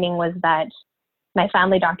timing was that my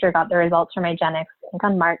family doctor got the results from IGeneX, I think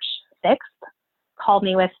on March 6th, called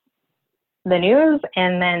me with the news,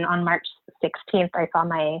 and then on March 16th, I saw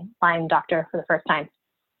my Lyme doctor for the first time.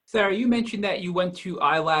 Sarah, you mentioned that you went to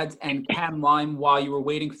iLads and CanLyme while you were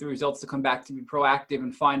waiting for the results to come back to be proactive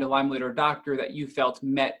and find a Lyme literate doctor that you felt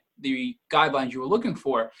met the guidelines you were looking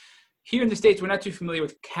for. Here in the States, we're not too familiar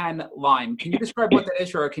with CanLyme. Can you describe what that is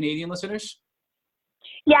for our Canadian listeners?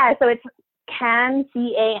 Yeah, so it's CAN,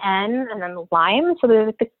 C-A-N, and then Lyme. So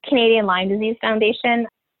there's the Canadian Lyme Disease Foundation.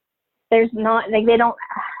 There's not, like, they don't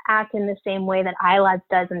act in the same way that iLads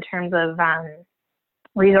does in terms of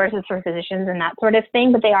resources for physicians and that sort of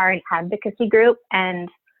thing, but they are an advocacy group. And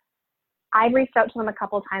I've reached out to them a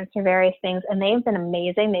couple of times for various things, and they've been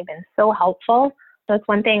amazing. They've been so helpful. So it's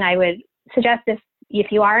one thing I would suggest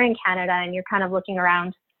if you are in Canada and you're kind of looking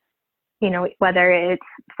around, whether it's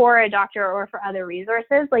for a doctor or for other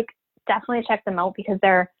resources, like, definitely check them out, because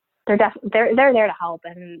they're there to help,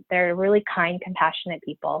 and they're really kind, compassionate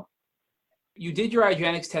people. You did your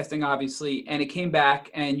IGeneX testing, obviously, and it came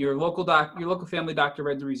back, and your local family doctor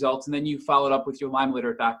read the results, and then you followed up with your Lyme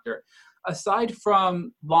literate doctor. Aside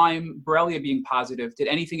from Lyme Borrelia being positive, did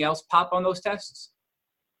anything else pop on those tests?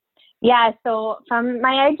 Yeah, so from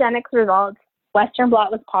my IGeneX results, Western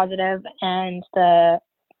blot was positive, and the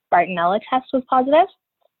Bartonella test was positive.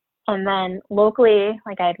 And then locally,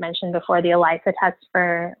 like I had mentioned before, the ELISA test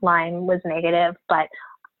for Lyme was negative, but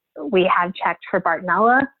we have checked for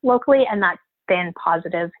Bartonella locally, and that's been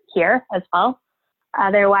positive here as well.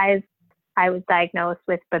 Otherwise, I was diagnosed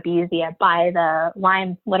with Babesia by the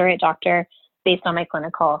Lyme literate doctor based on my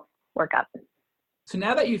clinical workup. So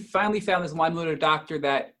now that you've finally found this Lyme literate doctor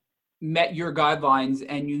that met your guidelines,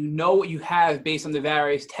 and you know what you have based on the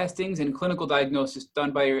various testings and clinical diagnosis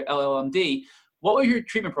done by your LLMD, what was your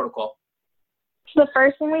treatment protocol? So the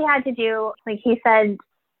first thing we had to do, like he said,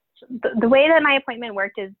 the way that my appointment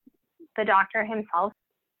worked is the doctor himself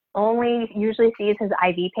only usually sees his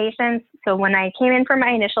IV patients. So when I came in for my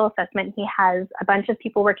initial assessment, he has a bunch of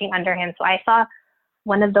people working under him. So I saw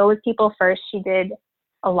one of those people first. She did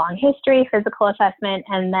a long history, physical assessment,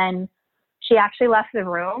 and then she actually left the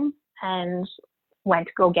room and went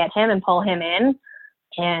to go get him and pull him in.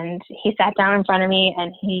 And he sat down in front of me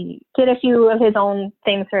and he did a few of his own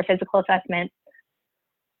things for a physical assessment.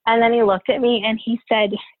 And then he looked at me and he said,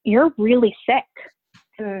 "You're really sick."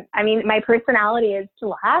 And I mean, my personality is to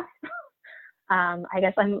laugh. I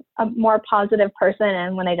guess I'm a more positive person,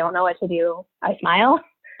 and when I don't know what to do, I smile.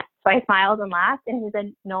 So I smiled and laughed, and he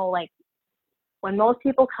said, "No, like, when most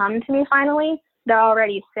people come to me finally, they're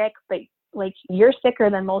already sick, but like, you're sicker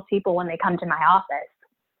than most people when they come to my office."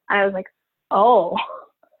 And I was like, oh,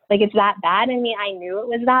 like, it's that bad? I mean, I knew it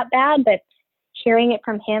was that bad, but hearing it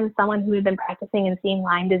from him, someone who had been practicing and seeing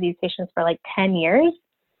Lyme disease patients for like 10 years,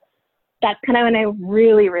 that's kind of when I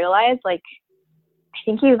really realized, like, I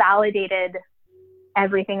think he validated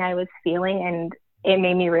everything I was feeling, and it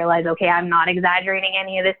made me realize, okay, I'm not exaggerating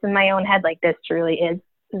any of this in my own head. Like, this truly is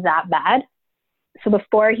that bad. So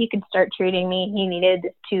before he could start treating me, he needed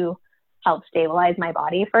to help stabilize my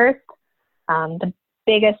body first. The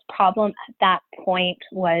biggest problem at that point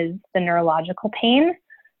was the neurological pain.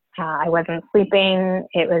 I wasn't sleeping.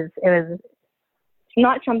 It was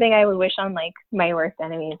not something I would wish on like my worst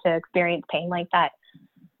enemy to experience pain like that.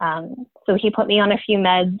 So he put me on a few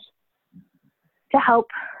meds to help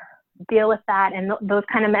deal with that. And those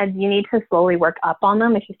kind of meds, you need to slowly work up on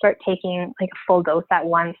them. If you start taking like a full dose at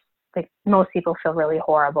once, like most people feel really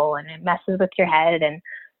horrible and it messes with your head. And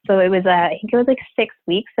so it was, I think it was like 6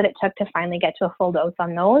 weeks that it took to finally get to a full dose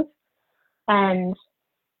on those. And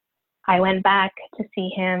I went back to see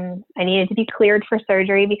him. I needed to be cleared for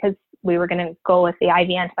surgery because we were going to go with the IV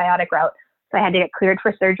antibiotic route. So I had to get cleared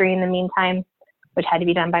for surgery in the meantime, which had to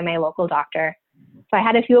be done by my local doctor. So I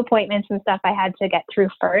had a few appointments and stuff I had to get through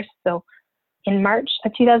first. So in March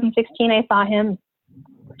of 2016, I saw him.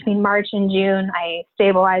 Between March and June, I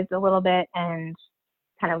stabilized a little bit and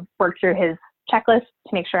kind of worked through his checklist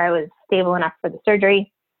to make sure I was stable enough for the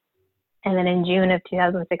surgery. And then in June of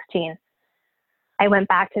 2016, I went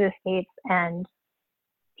back to the States and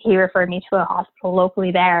he referred me to a hospital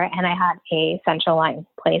locally there, and I had a central line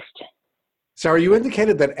placed. Sarah, you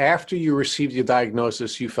indicated that after you received your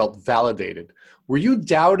diagnosis, you felt validated. Were you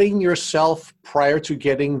doubting yourself prior to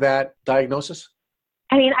getting that diagnosis?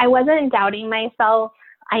 I mean, I wasn't doubting myself.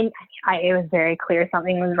 It was very clear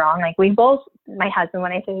something was wrong. Like we both, my husband,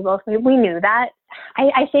 when I say we knew that.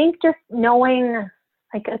 I think just knowing,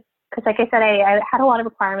 like, because like I said, I had a lot of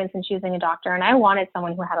requirements in choosing a doctor, and I wanted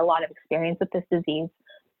someone who had a lot of experience with this disease.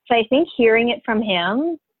 So I think hearing it from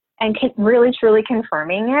him and really truly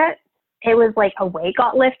confirming it, it was like a weight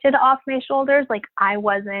got lifted off my shoulders. Like I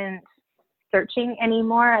wasn't searching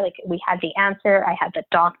anymore. Like we had the answer. I had the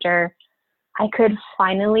doctor. I could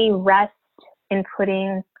finally rest in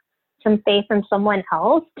putting some faith in someone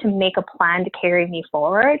else to make a plan to carry me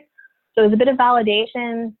forward. So it was a bit of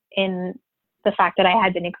validation in the fact that I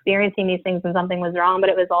had been experiencing these things and something was wrong, but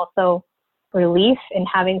it was also relief in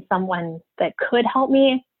having someone that could help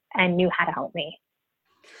me and knew how to help me.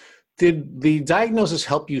 Did the diagnosis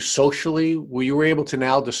help you socially? Were you able to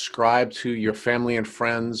now describe to your family and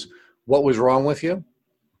friends what was wrong with you?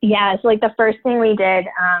 Yeah, so like the first thing we did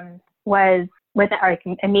was with our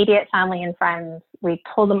immediate family and friends, we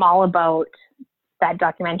told them all about that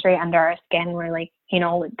documentary, Under Our Skin. We're like,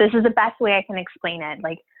 this is the best way I can explain it.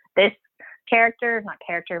 Like this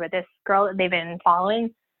but this girl that they've been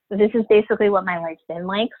following, this is basically what my life's been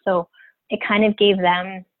like. So it kind of gave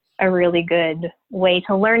them a really good way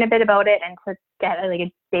to learn a bit about it and to get like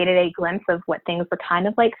a day-to-day glimpse of what things were kind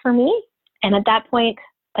of like for me. And at that point,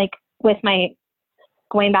 like with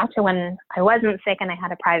going back to when I wasn't sick and I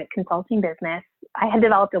had a private consulting business, I had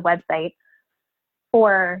developed a website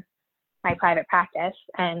for my private practice.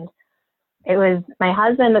 And it was my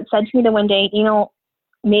husband that said to me the one day,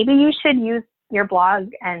 maybe you should use your blog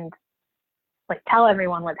and like tell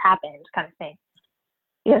everyone what's happened kind of thing.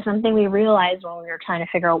 Because something we realized when we were trying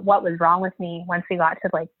to figure out what was wrong with me once we got to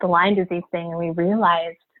like the Lyme disease thing, and we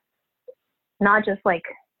realized not just like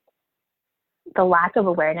the lack of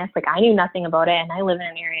awareness, like I knew nothing about it and I live in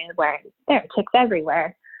an area where there are ticks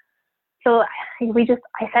everywhere. So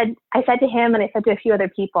I said to him and I said to a few other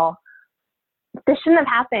people, this shouldn't have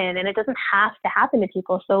happened and it doesn't have to happen to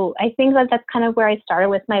people. So I think that that's kind of where I started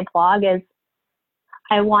with my blog is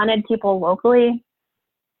I wanted people locally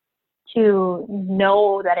to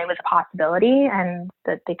know that it was a possibility and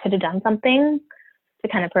that they could have done something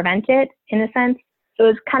to kind of prevent it in a sense. So it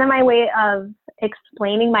was kind of my way of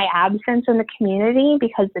explaining my absence in the community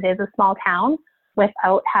because it is a small town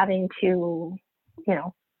without having to,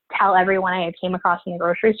 tell everyone I came across in the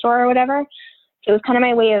grocery store or whatever. So it was kind of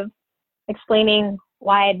my way of explaining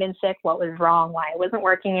why I'd been sick, what was wrong, why I wasn't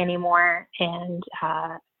working anymore, and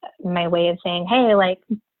my way of saying, hey, like,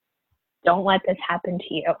 don't let this happen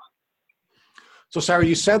to you. So, Sarah,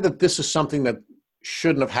 you said that this is something that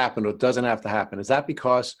shouldn't have happened or doesn't have to happen. Is that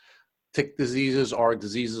because tick diseases are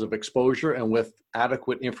diseases of exposure and with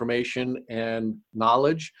adequate information and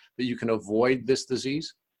knowledge that you can avoid this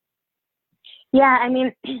disease? Yeah, I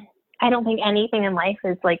mean, I don't think anything in life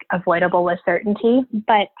is like avoidable with certainty,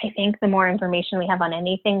 but I think the more information we have on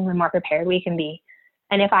anything, the more prepared we can be.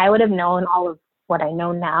 And if I would have known all of what I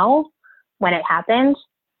know now when it happened,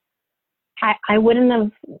 I wouldn't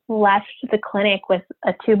have left the clinic with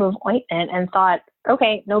a tube of ointment and thought,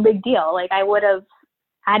 okay, no big deal. Like I would have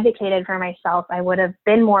advocated for myself. I would have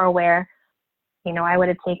been more aware. I would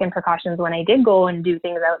have taken precautions when I did go and do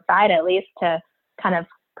things outside, at least to kind of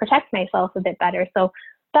protect myself a bit better. So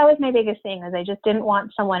that was my biggest thing, is I just didn't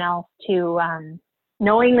want someone else to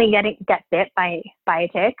knowingly get bit by a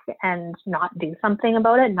tick and not do something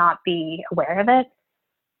about it, not be aware of it.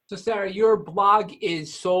 So Sarah, your blog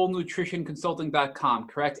is soulnutritionconsulting.com,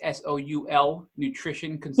 correct? SOUL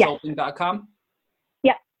nutritionconsulting.com?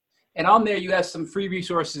 Yeah. And on there, you have some free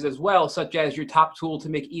resources as well, such as your top tool to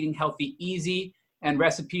make eating healthy easy and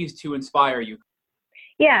recipes to inspire you.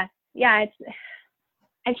 Yeah. I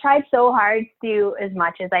tried so hard to do as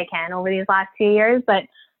much as I can over these last few years, but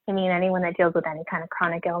I mean, anyone that deals with any kind of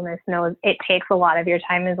chronic illness knows it takes a lot of your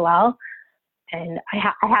time as well. And I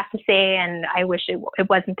have to say, and I wish it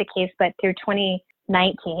wasn't the case, but through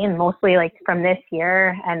 2019, mostly like from this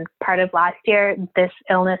year and part of last year, this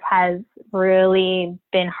illness has really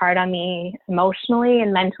been hard on me emotionally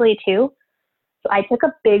and mentally too. So I took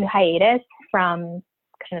a big hiatus from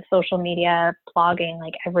kind of social media, blogging,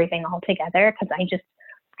 like everything all together, because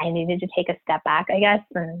I needed to take a step back, I guess,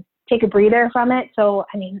 and take a breather from it. So,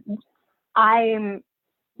 I mean, I'm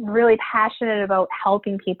really passionate about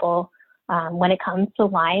helping people when it comes to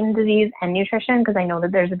Lyme disease and nutrition, because I know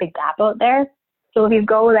that there's a big gap out there. So if you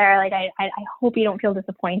go there, like I hope you don't feel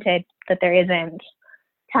disappointed that there isn't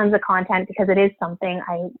tons of content, because it is something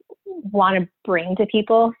I want to bring to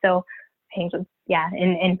people. So I think, yeah,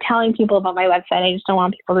 in telling people about my website, I just don't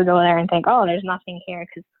want people to go there and think, oh, there's nothing here,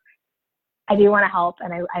 because I do want to help,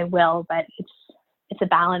 and I will, but it's a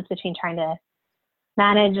balance between trying to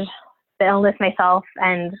manage the illness myself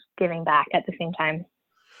and giving back at the same time.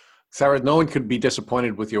 Sarah, no one could be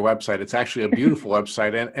disappointed with your website. It's actually a beautiful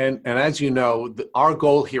website. And as you know, our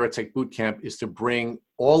goal here at Tech Bootcamp is to bring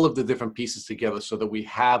all of the different pieces together so that we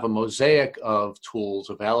have a mosaic of tools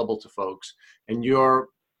available to folks. And your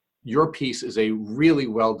piece is a really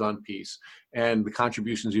well done piece. And the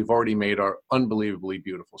contributions you've already made are unbelievably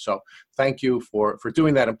beautiful. So thank you for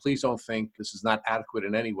doing that. And please don't think this is not adequate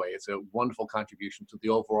in any way. It's a wonderful contribution to the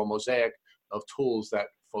overall mosaic of tools that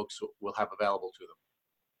folks will have available to them.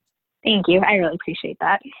 Thank you. I really appreciate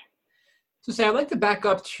that. So Sarah, I'd like to back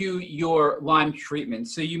up to your Lyme treatment.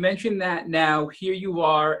 So you mentioned that now here you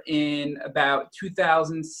are in about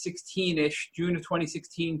 2016-ish, June of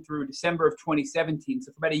 2016 through December of 2017.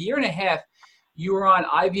 So for about a year and a half, you were on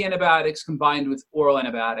IV antibiotics combined with oral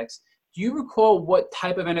antibiotics. Do you recall what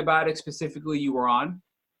type of antibiotics specifically you were on?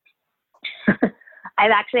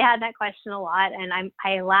 I've actually had that question a lot, and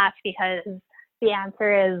I laugh because the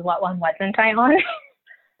answer is what one wasn't I on?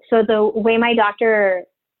 So the way my doctor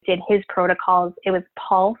did his protocols, it was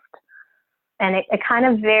pulsed, and it kind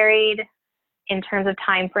of varied in terms of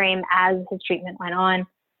time frame as his treatment went on.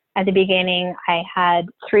 At the beginning, I had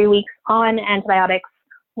 3 weeks on antibiotics,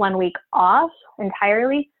 1 week off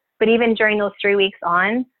entirely. But even during those 3 weeks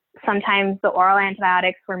on, sometimes the oral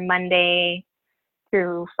antibiotics were Monday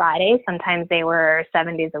through Friday. Sometimes they were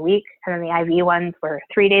 7 days a week, and then the IV ones were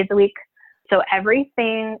 3 days a week. So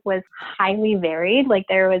everything was highly varied. Like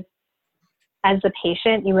there was, as a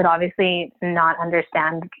patient, you would obviously not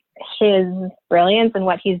understand his brilliance and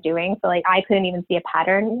what he's doing. So like I couldn't even see a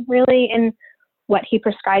pattern really in what he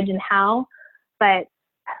prescribed and how. But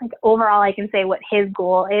like overall, I can say what his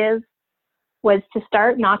goal was to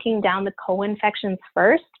start knocking down the co-infections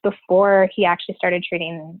first before he actually started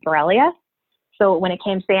treating Borrelia. So when it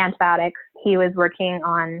came to the antibiotics, he was working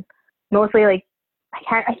on mostly like,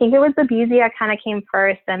 I think it was the Babesia kind of came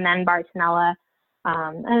first, and then Bartonella.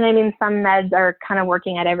 And I mean, some meds are kind of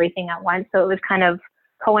working at everything at once. So it was kind of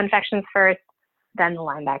co-infections first, then the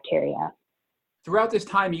Lyme bacteria. Throughout this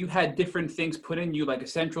time, you had different things put in you, like a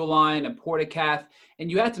central line, a portacath, and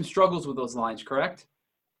you had some struggles with those lines, correct?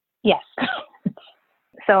 Yes.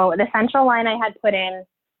 So the central line I had put in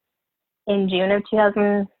June of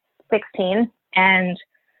 2016, and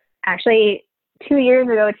actually 2 years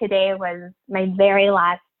ago today was my very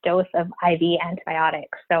last dose of IV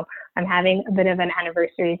antibiotics. So I'm having a bit of an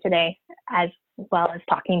anniversary today, as well as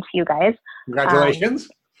talking to you guys. Congratulations.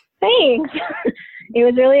 Thanks. It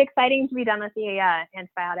was really exciting to be done with the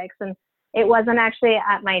antibiotics, and it wasn't actually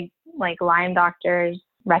at my Lyme doctor's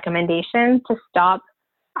recommendation to stop.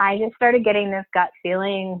 I just started getting this gut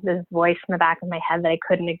feeling, this voice in the back of my head that I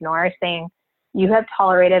couldn't ignore saying, you have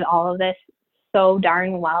tolerated all of this so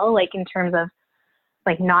darn well, like in terms of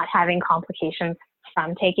like not having complications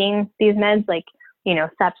from taking these meds, like, you know,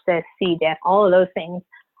 sepsis, C. diff, all of those things.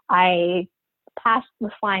 I passed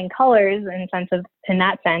with flying colors in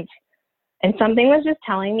that sense. And something was just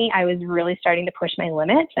telling me I was really starting to push my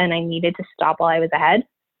limits and I needed to stop while I was ahead.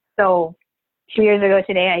 So 2 years ago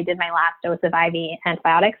today, I did my last dose of IV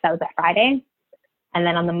antibiotics. That was a Friday. And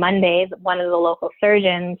then on the Monday, one of the local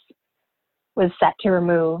surgeons was set to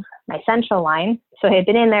remove my central line. So I had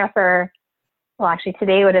been in there for, well, actually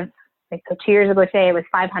today would have, so 2 years ago today, it was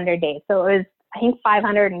 500 days. So it was, I think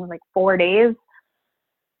 504 days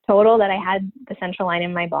total that I had the central line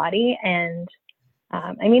in my body. And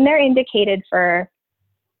I mean, they're indicated for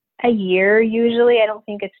a year usually. I don't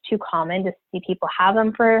think it's too common to see people have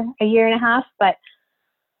them for a year and a half, but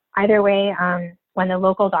either way, when the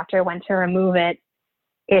local doctor went to remove it,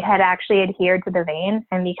 it had actually adhered to the vein.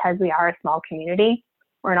 And because we are a small community,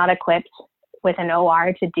 we're not equipped with an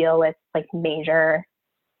OR to deal with like major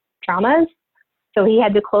traumas. So he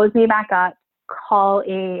had to close me back up, call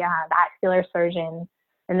a vascular surgeon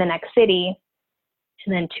in the next city.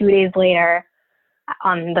 And then 2 days later,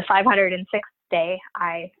 on the 506th day,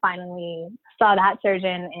 I finally saw that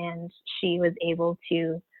surgeon, and she was able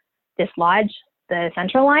to dislodge the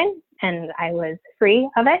central line, and I was free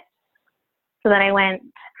of it. So then I went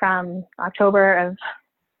from October of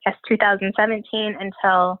 2017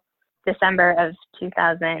 until December of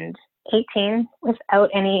 2018 without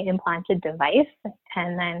any implanted device.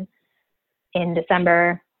 And then in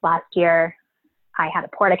December last year, I had a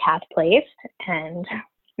portacath placed, and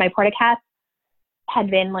my portacath had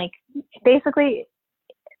been like, basically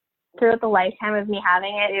throughout the lifetime of me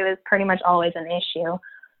having it, it was pretty much always an issue.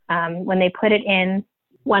 When they put it in,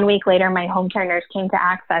 1 week later, my home care nurse came to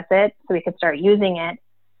access it so we could start using it,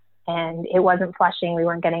 and it wasn't flushing. We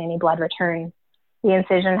weren't getting any blood return. The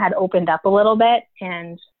incision had opened up a little bit,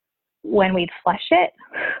 and when we'd flush it,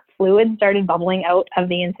 fluid started bubbling out of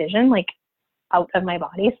the incision, like out of my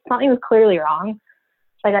body. So something was clearly wrong.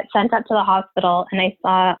 So I got sent up to the hospital, and I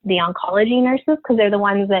saw the oncology nurses, because they're the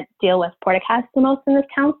ones that deal with portacaths the most in this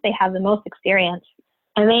town. They have the most experience,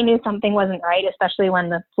 and they knew something wasn't right, especially when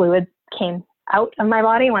the fluids came out of my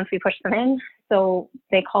body once we pushed them in. So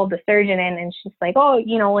they called the surgeon in, and she's like, oh,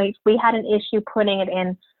 you know, like we had an issue putting it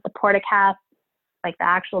in the portacath, like the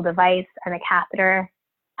actual device, and the catheter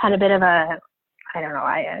had a bit of a, I don't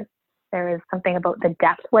know, there was something about the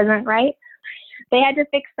depth wasn't right. They had to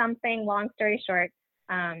fix something. Long story short,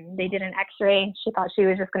 they did an x-ray. She thought she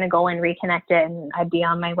was just going to go and reconnect it, and I'd be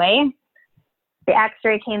on my way. The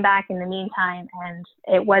x-ray came back in the meantime, and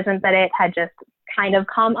it wasn't that it had just kind of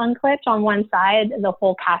come unclipped on one side. The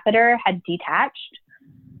whole catheter had detached,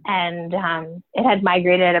 and it had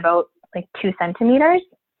migrated about like 2 centimeters.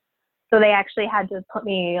 So they actually had to put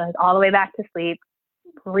me like all the way back to sleep,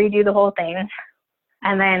 redo the whole thing.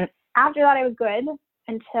 And then after that, I was good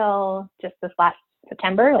until just this last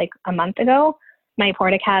September, like a month ago. My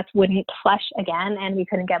portacath wouldn't flush again, and we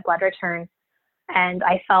couldn't get blood return. And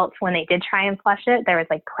I felt when they did try and flush it, there was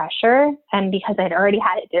like pressure. And because I'd already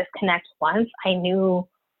had it disconnect once, I knew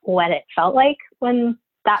what it felt like when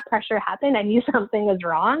that pressure happened. I knew something was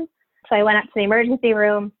wrong. So I went up to the emergency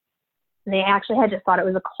room. They actually had just thought it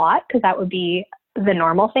was a clot, because that would be the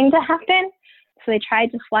normal thing to happen. So they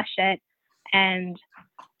tried to flush it, and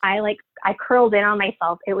I curled in on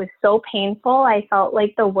myself. It was so painful. I felt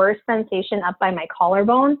like the worst sensation up by my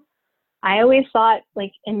collarbone. I always thought,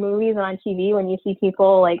 like in movies and on TV, when you see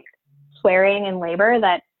people like swearing in labor,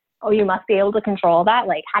 that, oh, you must be able to control that.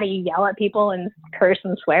 Like, how do you yell at people and curse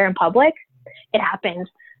and swear in public? It happened.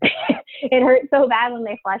 It hurt so bad when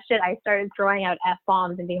they flushed it. I started throwing out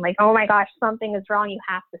F-bombs and being like, oh my gosh, something is wrong. You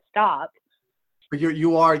have to stop. But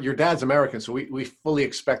your dad's American, so we fully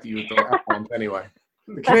expect you to throw F-bombs anyway.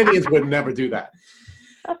 The Canadians would never do that.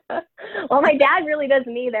 Well, my dad really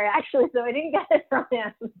doesn't either, actually, so I didn't get it from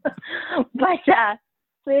him. But so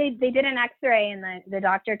they did an x-ray, and the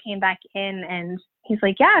doctor came back in, and he's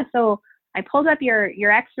like, yeah, so I pulled up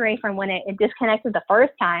your x-ray from when it disconnected the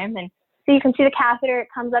first time, and so you can see the catheter, it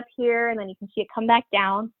comes up here, and then you can see it come back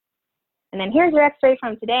down. And then here's your x-ray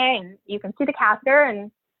from today, and you can see the catheter,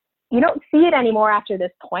 and you don't see it anymore after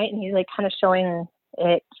this point. And he's like kind of showing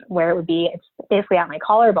it where it would be. It's basically at my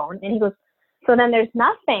collarbone. And he goes, so then there's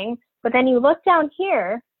nothing, but then you look down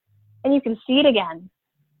here and you can see it again.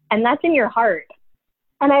 And that's in your heart.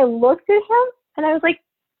 And I looked at him and I was like,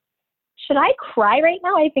 should I cry right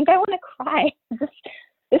now? I think I want to cry.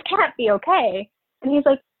 This can't be okay. And he's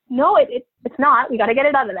like, no, it's not. We got to get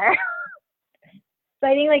it out of there. So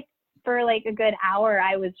I think like for like a good hour,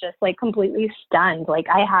 I was just like completely stunned. Like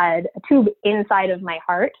I had a tube inside of my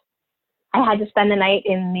heart. I had to spend the night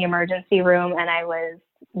in the emergency room, and I was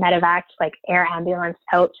medevaced, like air ambulance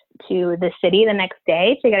out to the city the next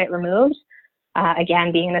day to get it removed.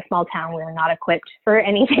 Again, being in a small town, we were not equipped for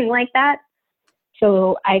anything like that.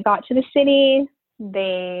 So I got to the city.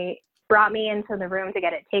 They brought me into the room to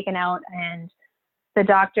get it taken out, and the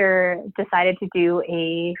doctor decided to do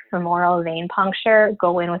a femoral vein puncture,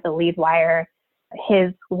 go in with a lead wire.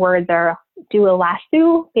 His words are, do a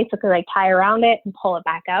lasso, basically like tie around it and pull it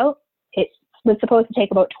back out. It was supposed to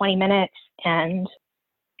take about 20 minutes, and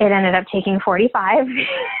it ended up taking 45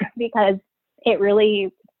 because it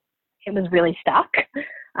was really stuck.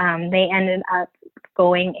 They ended up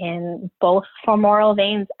going in both femoral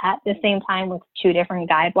veins at the same time with 2 different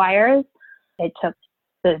guide wires. It took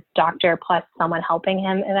the doctor plus someone helping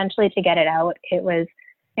him eventually to get it out. It was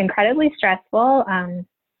incredibly stressful.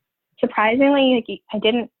 Surprisingly, like, I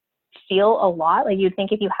didn't feel a lot. Like, you'd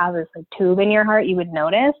think if you have this like tube in your heart, you would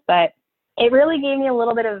notice, but it really gave me a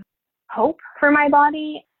little bit of hope for my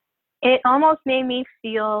body. It almost made me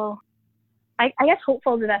feel, I guess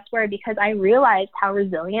hopeful is the best word, because I realized how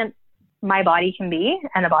resilient my body can be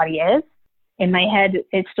and a body is. In my head,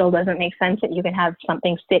 it still doesn't make sense that you can have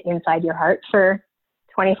something sit inside your heart for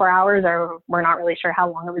 24 hours, or we're not really sure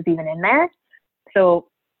how long it was even in there. So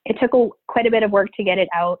it took quite a bit of work to get it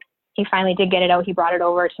out. He finally did get it out. He brought it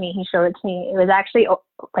over to me. He showed it to me. It was actually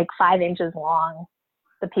like 5 inches long,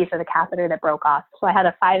 the piece of the catheter that broke off. So I had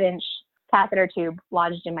a 5-inch catheter tube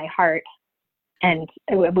lodged in my heart. And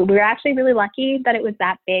we were actually really lucky that it was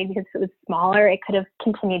that big, because if it was smaller, it could have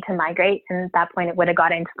continued to migrate. And at that point, it would have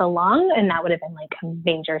got into the lung, and that would have been like a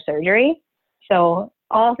major surgery. So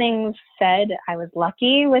all things said, I was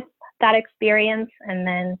lucky with that experience. And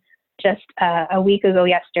then just a week ago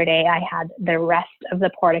yesterday, I had the rest of the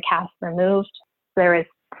portacath removed. There was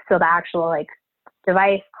still the actual like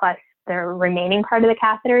device plus the remaining part of the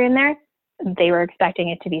catheter in there. They were expecting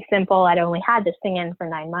it to be simple. I'd only had this thing in for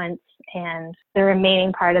 9 months, and the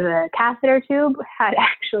remaining part of the catheter tube had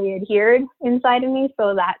actually adhered inside of me.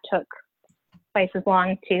 So that took twice as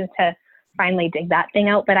long to finally dig that thing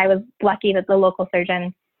out. But I was lucky that the local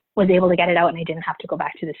surgeon was able to get it out, and I didn't have to go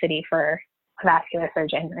back to the city for a vascular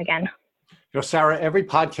surgeon again. You know, Sarah, every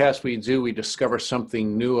podcast we do, we discover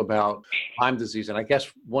something new about Lyme disease. And I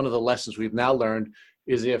guess one of the lessons we've now learned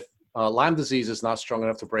is if Lyme disease is not strong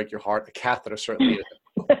enough to break your heart, a catheter certainly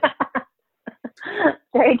isn't.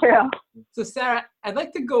 Very true. So Sarah, I'd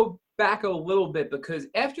like to go back a little bit, because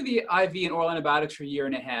after the IV and oral antibiotics for a year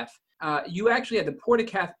and a half, you actually had the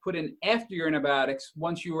portacath put in after your antibiotics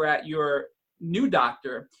once you were at your new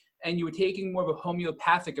doctor, and you were taking more of a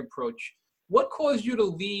homeopathic approach. What caused you to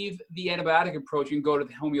leave the antibiotic approach and go to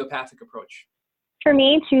the homeopathic approach? For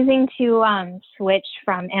me, choosing to switch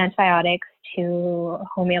from antibiotics to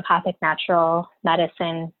homeopathic natural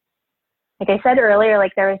medicine, like I said earlier,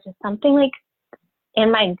 like there was just something like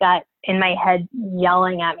in my gut, in my head,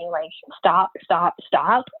 yelling at me like, stop, stop,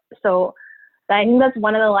 stop. So I think that's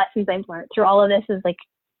one of the lessons I've learned through all of this, is like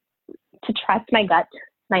to trust my gut,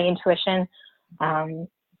 my intuition.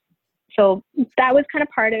 So that was kind of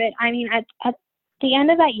part of it. I mean, at the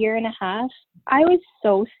end of that year and a half, I was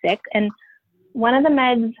so sick. And one of the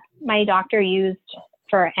meds my doctor used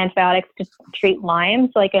for antibiotics to treat Lyme,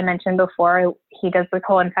 so like I mentioned before, he does the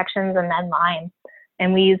co-infections and then Lyme.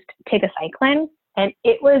 And we used tigecycline, and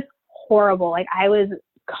it was horrible. Like, I was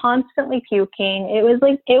constantly puking. It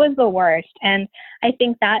was the worst. And I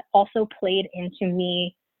think that also played into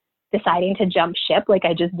me deciding to jump ship. Like,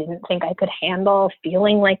 I just didn't think I could handle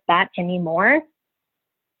feeling like that anymore.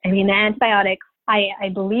 I mean, the antibiotics, I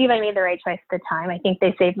believe I made the right choice at the time. I think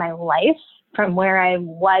they saved my life from where I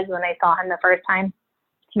was when I saw him the first time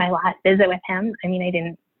to my last visit with him. I mean, I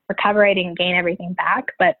didn't recover. I didn't gain everything back,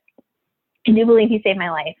 but I do believe he saved my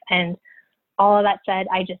life. And all of that said,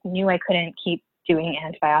 I just knew I couldn't keep doing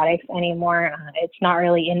antibiotics anymore. It's not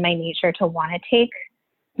really in my nature to want to take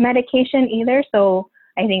medication either. So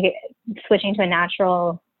I think switching to a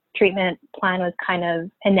natural treatment plan was kind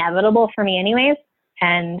of inevitable for me anyways.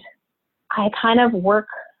 And I kind of work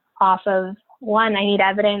off of, one, I need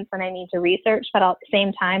evidence and I need to research, but at the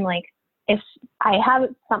same time, like, if I have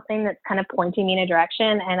something that's kind of pointing me in a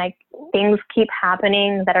direction and things keep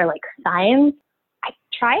happening that are like signs, I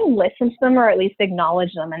try and listen to them or at least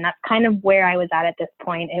acknowledge them. And that's kind of where I was at this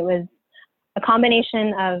point. It was a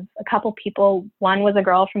combination of a couple people. One was a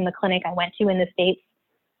girl from the clinic I went to in the States.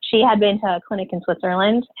 She had been to a clinic in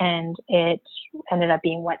Switzerland, and it ended up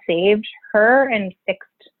being what saved her and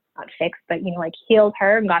healed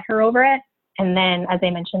her and got her over it. And then, as I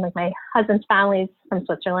mentioned, like, my husband's family's from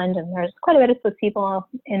Switzerland, and there's quite a bit of Swiss people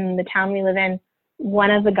in the town we live in.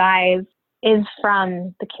 One of the guys is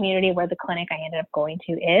from the community where the clinic I ended up going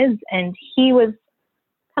to is, and he was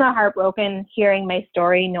kind of heartbroken hearing my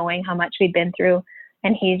story, knowing how much we'd been through.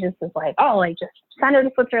 And he just was like, oh, like, just send her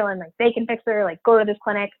to Switzerland, like, they can fix her, like, go to this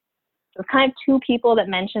clinic. So it's kind of two people that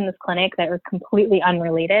mentioned this clinic that were completely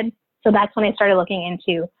unrelated. So that's when I started looking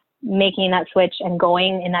into making that switch and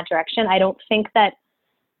going in that direction. I don't think that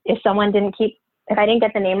if I didn't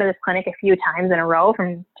get the name of this clinic a few times in a row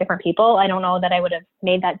from different people, I don't know that I would have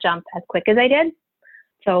made that jump as quick as I did.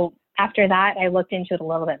 So after that, I looked into it a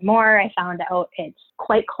little bit more. I found out it's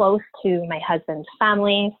quite close to my husband's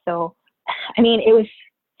family. So, I mean, it was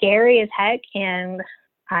scary as heck. And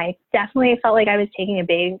I definitely felt like I was taking a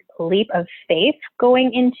big leap of faith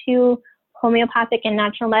going into homeopathic and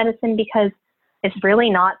natural medicine because it's really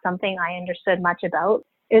not something I understood much about.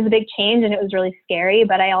 It was a big change and it was really scary,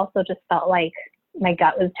 but I also just felt like my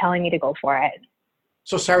gut was telling me to go for it.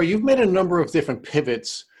 So, Sarah, you've made a number of different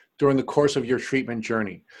pivots during the course of your treatment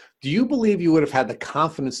journey. Do you believe you would have had the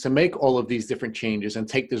confidence to make all of these different changes and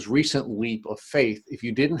take this recent leap of faith if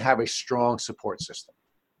you didn't have a strong support system?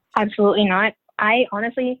 Absolutely not. I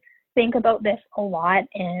honestly think about this a lot,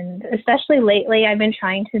 and especially lately, I've been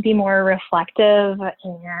trying to be more reflective,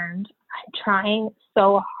 and I'm trying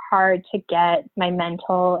so hard to get my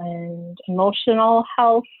mental and emotional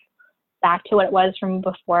health back to what it was from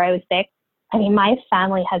before I was sick. I mean, my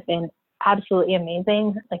family has been absolutely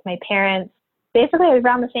amazing. Like my parents, basically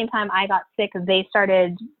around the same time I got sick, they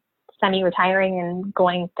started semi-retiring and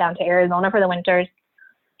going down to Arizona for the winters.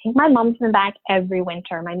 I think my mom's been back every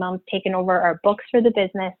winter. My mom's taken over our books for the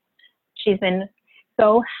business. She's been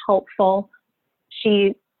so helpful.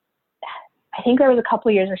 I think there was a couple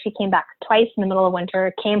of years where she came back twice in the middle of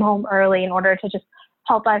winter, came home early in order to just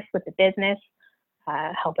help us with the business,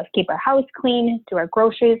 help us keep our house clean, do our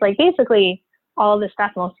groceries, like basically all the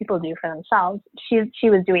stuff most people do for themselves. She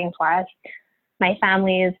was doing for us. My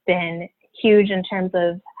family has been huge in terms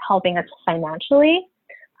of helping us financially.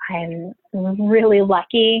 I'm really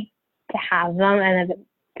lucky to have them, and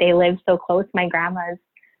they live so close. My grandparents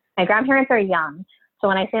are young, so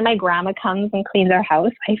when I say my grandma comes and cleans our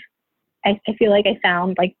house, I feel like I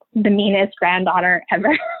sound like the meanest granddaughter ever,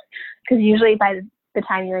 because usually by the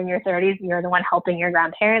time you're in your 30s, you're the one helping your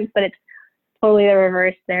grandparents, but it's totally the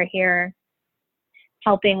reverse. They're here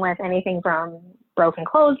helping with anything from broken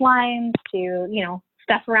clotheslines to,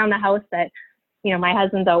 stuff around the house that, my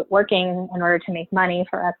husband's out working in order to make money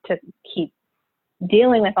for us to keep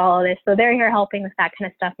dealing with all of this. So they're here helping with that kind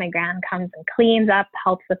of stuff. My grand comes and cleans up,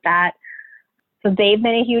 helps with that. So they've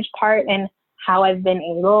been a huge part in how I've been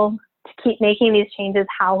able to keep making these changes,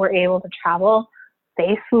 how we're able to travel.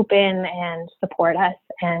 They swoop in and support us.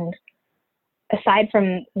 And aside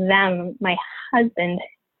from them, my husband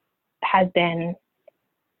has been,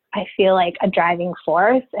 I feel like, a driving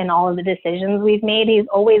force in all of the decisions we've made. He's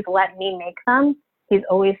always let me make them. He's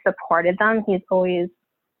always supported them. He's always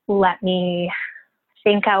let me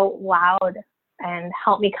think out loud and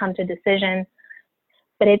help me come to decisions.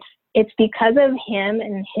 But it's because of him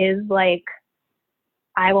and his,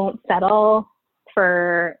 I won't settle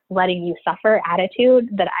for letting you suffer attitude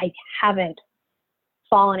that I haven't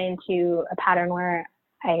fallen into a pattern where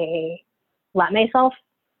I let myself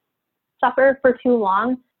suffer for too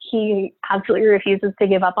long. He absolutely refuses to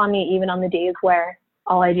give up on me, even on the days where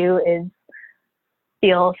all I do is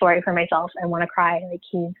feel sorry for myself and want to cry.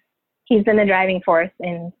 He's been the driving force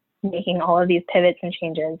in making all of these pivots and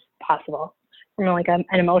changes possible from an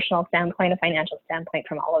emotional standpoint, a financial standpoint,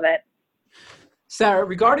 from all of it. Sarah,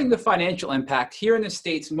 regarding the financial impact, here in the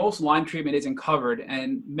States, most Lyme treatment isn't covered,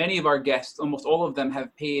 and many of our guests, almost all of them,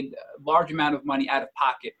 have paid a large amount of money out of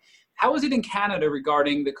pocket. How is it in Canada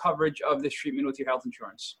regarding the coverage of this treatment with your health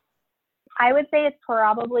insurance? I would say it's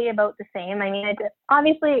probably about the same. I mean,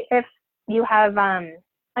 obviously, if you have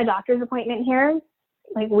a doctor's appointment here,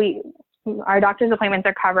 our doctor's appointments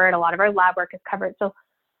are covered. A lot of our lab work is covered. So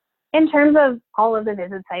in terms of all of the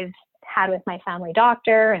visits I've had with my family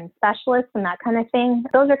doctor and specialists and that kind of thing,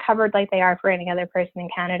 those are covered like they are for any other person in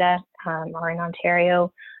Canada or in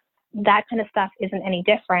Ontario. That kind of stuff isn't any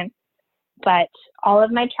different. But all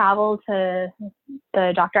of my travel to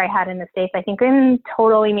the doctor I had in the States, I think in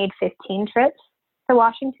total we made 15 trips to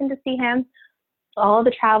Washington to see him. All of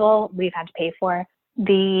the travel we've had to pay for.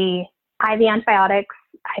 The IV antibiotics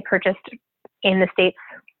I purchased in the States,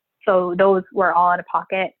 so those were all out of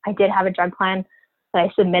pocket. I did have a drug plan that I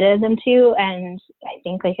submitted them to, and I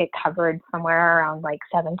think it covered somewhere around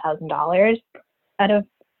 $7,000 out of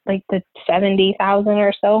the 70,000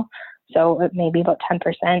 or so. So maybe about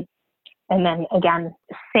 10%. And then again,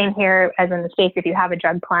 same here as in the States, if you have a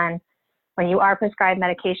drug plan, when you are prescribed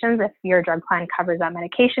medications, if your drug plan covers that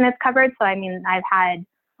medication, it's covered. So, I mean, I've had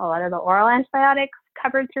a lot of the oral antibiotics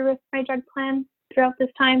covered through with my drug plan throughout this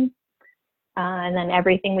time. And then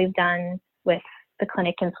everything we've done with the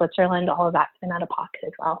clinic in Switzerland, all of that's been out of pocket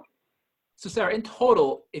as well. So Sarah, in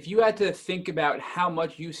total, if you had to think about how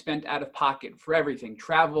much you spent out of pocket for everything,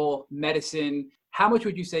 travel, medicine, how much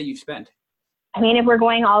would you say you've spent? I mean, if we're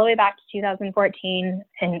going all the way back to 2014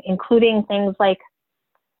 and including things like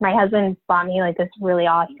my husband bought me this really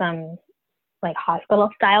awesome hospital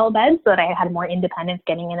style bed so that I had more independence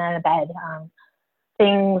getting in and out of bed.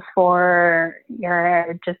 Things for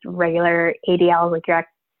your just regular ADLs, your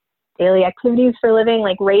daily activities for living,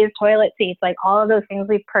 like raised toilet seats, like all of those things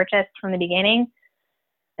we've purchased from the beginning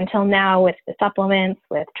until now with the supplements,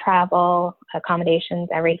 with travel, accommodations,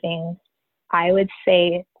 everything. I would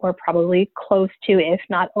say we're probably close to, if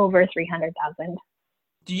not over 300,000.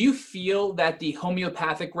 Do you feel that the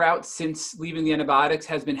homeopathic route since leaving the antibiotics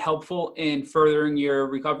has been helpful in furthering your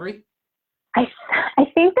recovery? I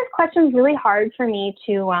think this question is really hard for me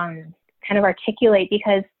to kind of articulate,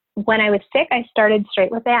 because when I was sick, I started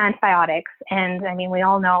straight with the antibiotics. And I mean, we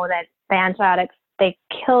all know that the antibiotics, they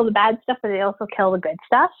kill the bad stuff, but they also kill the good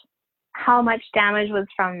stuff. How much damage was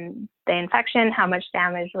from the infection? How much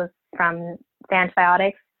damage was from the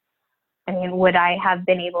antibiotics? I mean, would I have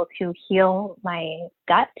been able to heal my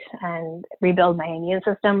gut and rebuild my immune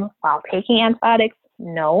system while taking antibiotics?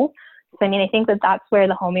 No. So, I mean, I think that that's where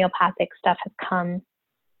the homeopathic stuff has come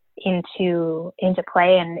into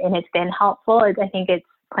play, and it's been helpful. I think it's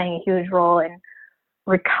playing a huge role in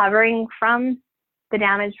recovering from the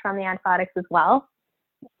damage from the antibiotics as well.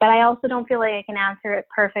 But I also don't feel like I can answer it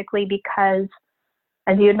perfectly because,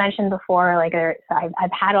 as you had mentioned before, like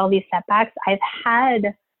I've had all these setbacks. I've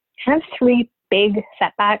had kind of 3 big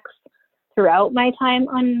setbacks throughout my time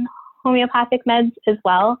on homeopathic meds as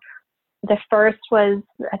well. The first was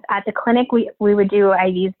at the clinic, we would do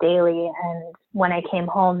IVs daily. And when I came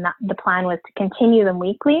home, the plan was to continue them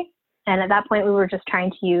weekly. And at that point, we were just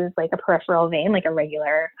trying to use like a peripheral vein, like a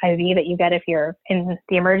regular IV that you get if you're in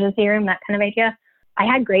the emergency room, that kind of idea. I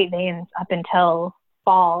had great veins up until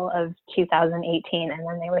fall of 2018, and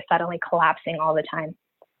then they were suddenly collapsing all the time.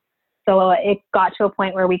 So it got to a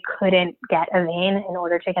point where we couldn't get a vein in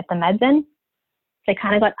order to get the meds in. So I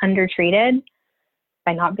kind of got undertreated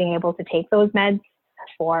by not being able to take those meds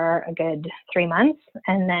for a good 3 months,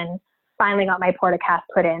 and then finally got my portacath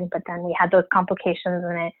put in. But then we had those complications,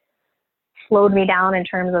 and it slowed me down in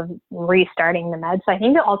terms of restarting the meds. So I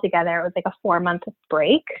think that altogether it was like a 4-month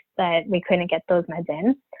break that we couldn't get those meds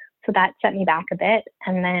in. So that set me back a bit.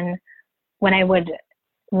 And then when I would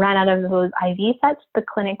run out of those IV sets, the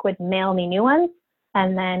clinic would mail me new ones.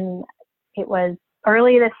 And then it was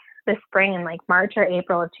early this spring, in like March or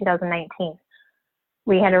April of 2019,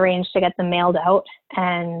 we had arranged to get them mailed out.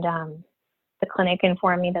 And the clinic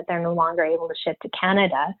informed me that they're no longer able to ship to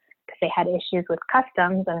Canada because they had issues with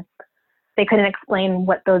customs and they couldn't explain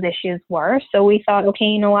what those issues were. So we thought, okay,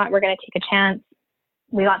 you know what, we're going to take a chance.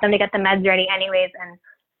 We got them to get the meds ready anyways. And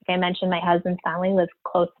like I mentioned, my husband's family lives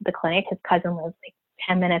close to the clinic. His cousin lives like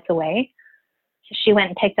 10 minutes away. So she went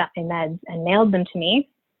and picked up my meds and mailed them to me.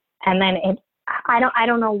 And then I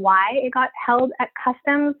don't know why it got held at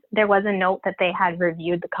customs. There was a note that they had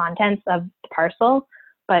reviewed the contents of the parcel,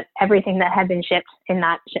 but everything that had been shipped in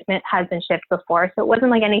that shipment has been shipped before. So it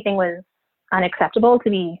wasn't like anything was unacceptable to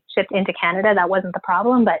be shipped into Canada. That wasn't the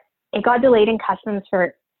problem, but it got delayed in customs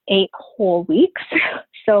for 8 whole weeks.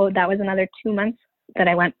 So that was another 2 months that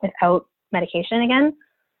I went without medication again.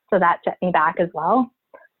 So that set me back as well.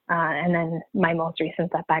 And then my most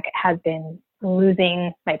recent setback has been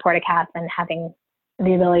losing my portacath and having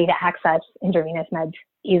the ability to access intravenous meds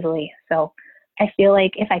easily. So I feel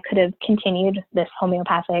like if I could have continued this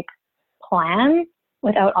homeopathic plan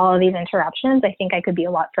without all of these interruptions, I think I could be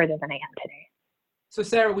a lot further than I am today. So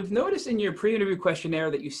Sarah, we've noticed in your pre-interview questionnaire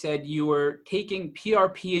that you said you were taking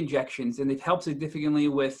PRP injections and they've helped significantly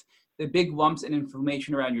with the big lumps and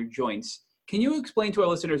inflammation around your joints. Can you explain to our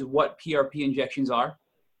listeners what PRP injections are?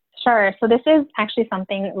 Sure. So this is actually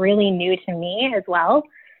something really new to me as well.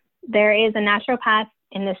 There is a naturopath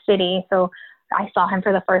in the city. So I saw him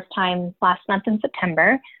for the first time last month in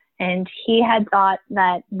September. And he had thought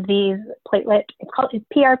that these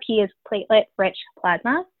PRP is platelet-rich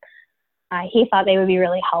plasma. He thought they would be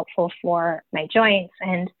really helpful for my joints.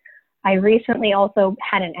 And I recently also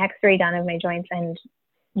had an x-ray done of my joints, and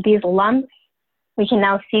these lumps, we can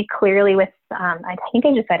now see clearly with, I think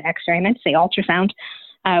I just said x-ray, I meant to say ultrasound.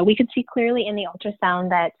 We could see clearly in the ultrasound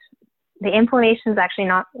that the inflammation is actually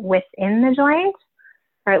not within the joint,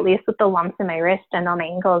 or at least with the lumps in my wrist and on my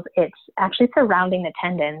ankles, it's actually surrounding the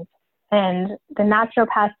tendons. And the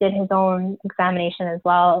naturopath did his own examination as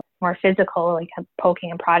well, more physical, like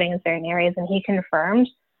poking and prodding in certain areas. And he confirmed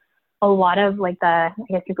a lot of like I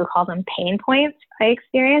guess you could call them pain points I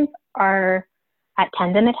experience are at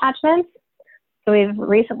tendon attachments. So we've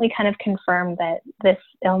recently kind of confirmed that this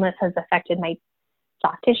illness has affected my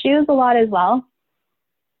soft tissues a lot as well.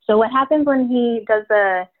 So what happens when he does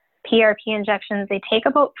the PRP injections, they take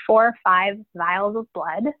about 4 or 5 vials of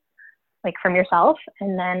blood, like from yourself,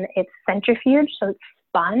 and then it's centrifuged, so it's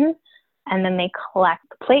spun, and then they collect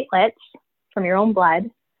platelets from your own blood,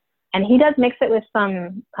 And he does mix it with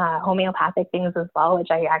some homeopathic things as well, which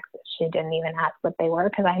I actually didn't even ask what they were,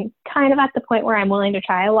 because I'm kind of at the point where I'm willing to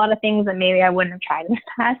try a lot of things that maybe I wouldn't have tried in the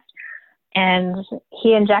past. And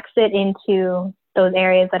he injects it into those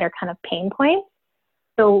areas that are kind of pain points.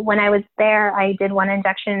 So when I was there, I did one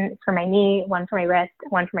injection for my knee, one for my wrist,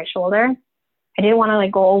 one for my shoulder. I didn't want to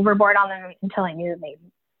go overboard on them until I knew that they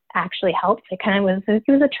actually helped. It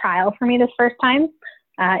was a trial for me this first time.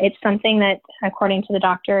 It's something that, according to the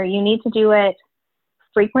doctor, you need to do it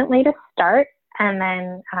frequently to start, and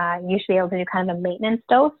then you should be able to do kind of a maintenance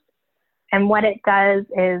dose. And what it does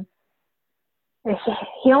is,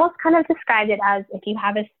 he almost kind of described it as if you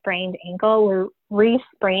have a sprained ankle, we're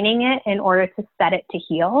re-spraining it in order to set it to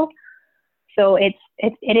heal. So it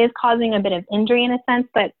is causing a bit of injury in a sense,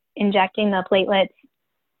 but injecting the platelets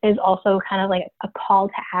is also kind of like a call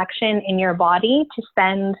to action in your body to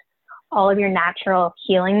send all of your natural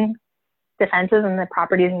healing defenses and the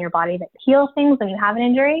properties in your body that heal things when you have an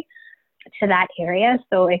injury to that area,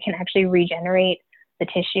 so it can actually regenerate the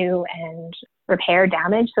tissue and repair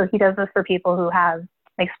damage. So he does this for people who have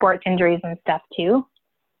sports injuries and stuff too.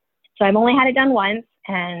 So I've only had it done once,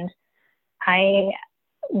 and I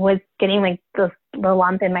was getting the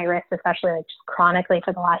lump in my wrist, especially just chronically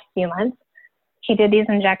for the last few months. He did these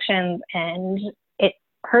injections, and it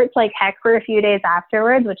hurts like heck for a few days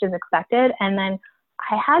afterwards, which is expected. And then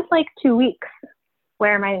I had 2 weeks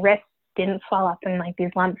where my wrist didn't swell up and these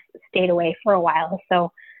lumps stayed away for a while.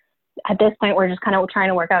 So at this point, we're just kind of trying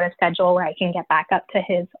to work out a schedule where I can get back up to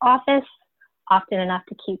his office often enough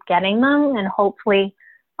to keep getting them. And hopefully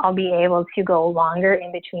I'll be able to go longer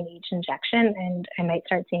in between each injection, and I might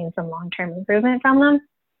start seeing some long-term improvement from them.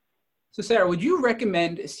 So Sarah, would you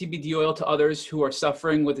recommend CBD oil to others who are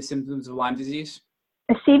suffering with the symptoms of Lyme disease?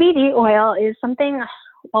 The CBD oil is something,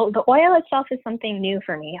 the oil itself is something new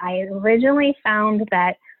for me. I originally found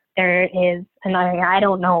that there is, and I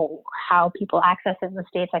don't know how people access it in the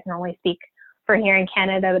States. I can only speak for here in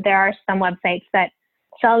Canada, but there are some websites that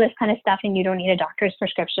sell this kind of stuff and you don't need a doctor's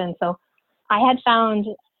prescription. So I had found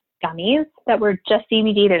gummies that were just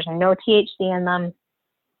CBD. There's no THC in them.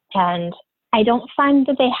 And I don't find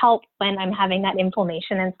that they help when I'm having that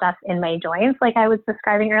inflammation and stuff in my joints, like I was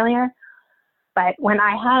describing earlier. But when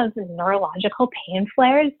I have neurological pain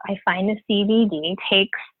flares, I find the CBD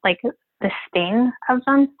takes the sting of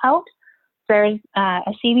them out. There's a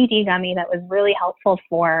CBD gummy that was really helpful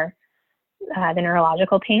for the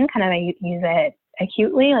neurological pain. I use it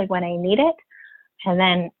acutely, when I need it. And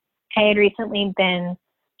then I had recently been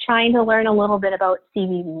trying to learn a little bit about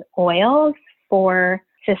CBD oils for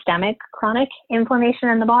systemic chronic inflammation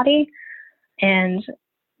in the body. And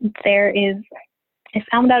I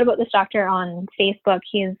found out about this doctor on Facebook.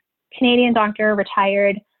 He's a Canadian doctor,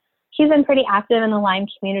 retired. He's been pretty active in the Lyme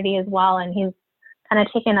community as well, and he's kind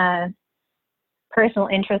of taken a personal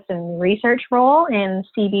interest in research role in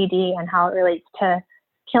CBD and how it relates to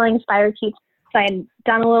killing spirochetes. So I had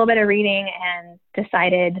done a little bit of reading and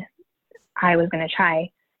decided I was going to try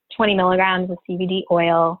 20 milligrams of CBD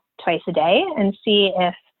oil twice a day and see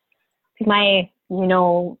if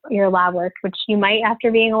your lab work, which you might after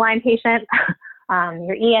being a Lyme patient,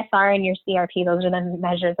 your ESR and your CRP, those are the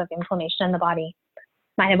measures of inflammation in the body.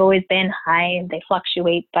 Mine have always been high. They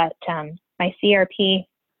fluctuate, but my CRP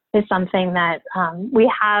is something that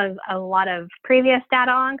we have a lot of previous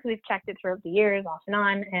data on because we've checked it throughout the years off and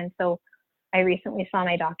on. And so I recently saw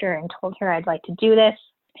my doctor and told her I'd like to do this.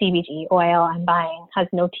 CBD oil I'm buying has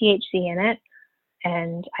no THC in it.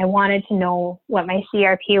 And I wanted to know what my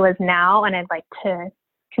CRP was now, and I'd like to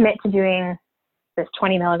commit to doing this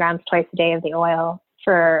 20 milligrams twice a day of the oil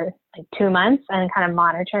for 2 months and kind of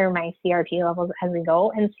monitor my CRP levels as we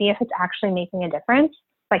go and see if it's actually making a difference.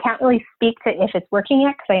 So I can't really speak to if it's working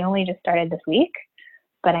yet because I only just started this week,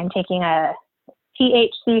 but I'm taking a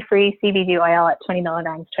THC-free CBD oil at 20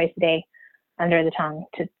 milligrams twice a day under the tongue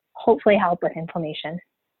to hopefully help with inflammation.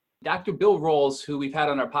 Dr. Bill Rolls, who we've had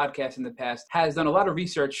on our podcast in the past, has done a lot of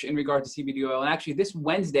research in regard to CBD oil. And actually this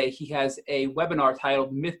Wednesday, he has a webinar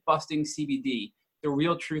titled Myth Busting CBD, the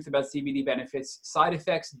real truth about CBD benefits, side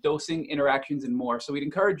effects, dosing, interactions, and more. So we'd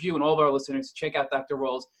encourage you and all of our listeners to check out Dr.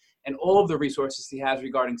 Rolls and all of the resources he has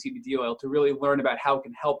regarding CBD oil to really learn about how it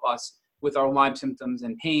can help us with our Lyme symptoms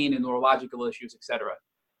and pain and neurological issues, etc.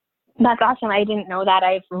 That's awesome. I didn't know that.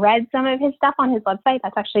 I've read some of his stuff on his website.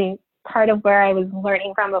 That's actually part of where I was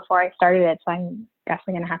learning from before I started it. So I'm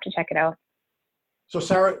definitely going to have to check it out. So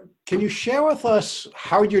Sarah, can you share with us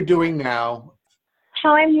how you're doing now?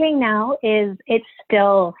 How I'm doing now is it's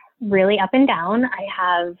still really up and down.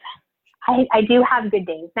 I do have good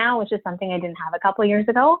days now, which is something I didn't have a couple of years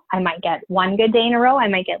ago. I might get one good day in a row. I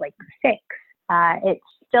might get 6. It's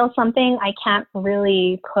still something I can't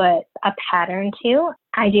really put a pattern to.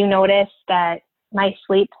 I do notice that my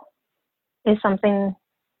sleep is something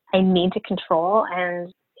I need to control.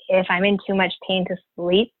 And if I'm in too much pain to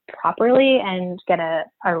sleep properly and get a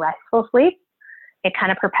restful sleep, it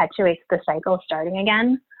kind of perpetuates the cycle starting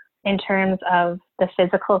again. In terms of the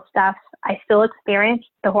physical stuff, I still experience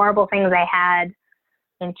the horrible things I had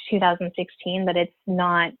in 2016, but it's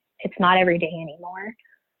not every day anymore.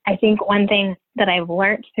 I think one thing that I've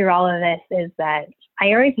learned through all of this is that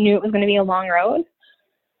I always knew it was going to be a long road.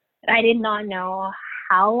 I did not know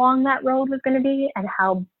how long that road was going to be and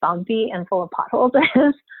how bumpy and full of potholes it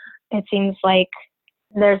is. It seems like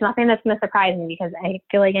there's nothing that's going to surprise me because I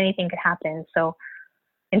feel like anything could happen. So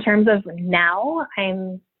in terms of now,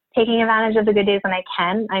 I'm taking advantage of the good days when I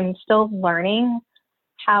can. I'm still learning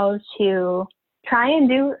how to try and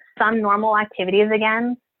do some normal activities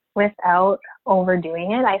again without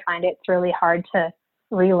overdoing it. I find it's really hard to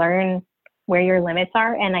relearn where your limits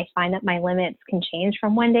are. And I find that my limits can change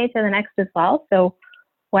from one day to the next as well. So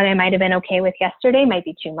what I might have been okay with yesterday might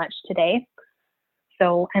be too much today.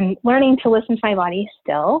 So I'm learning to listen to my body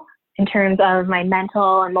still. In terms of my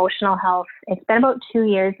mental, emotional health, it's been about 2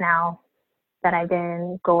 years now that I've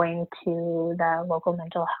been going to the local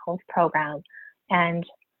mental health program. And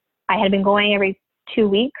I had been going every 2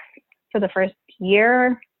 weeks for the first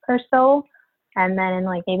year or so. And then in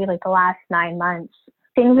maybe the last 9 months,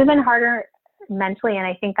 things have been harder mentally. And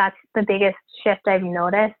I think that's the biggest shift I've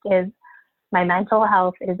noticed is my mental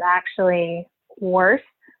health is actually worse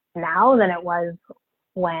now than it was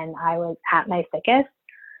when I was at my sickest.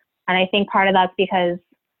 And I think part of that's because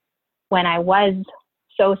when I was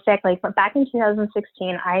so sick, back in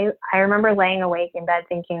 2016, I remember laying awake in bed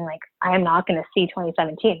thinking I am not going to see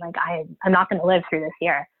 2017. I'm not going to live through this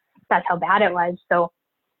year. That's how bad it was. So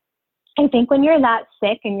I think when you're that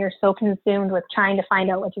sick and you're so consumed with trying to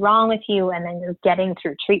find out what's wrong with you and then you're getting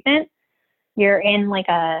through treatment, you're in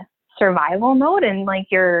a survival mode and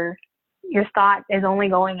your thought is only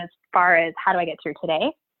going as far as how do I get through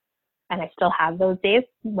today? And I still have those days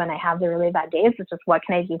when I have the really bad days. It's just what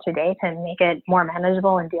can I do today to make it more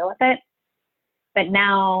manageable and deal with it. But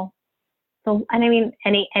now, any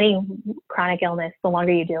chronic illness, the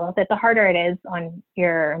longer you deal with it, the harder it is on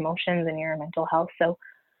your emotions and your mental health. So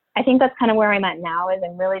I think that's kind of where I'm at now is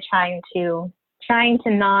I'm really trying to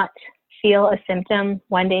not feel a symptom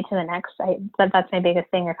one day to the next. That's my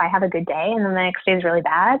biggest thing. If I have a good day and then the next day is really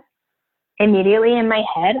bad, immediately in my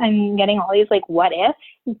head, I'm getting all these what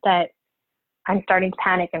ifs that I'm starting to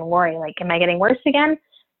panic and worry. Am I getting worse again?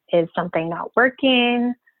 Is something not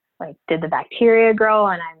working? Did the bacteria grow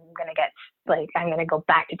and I'm going to go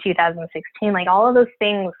back to 2016? All of those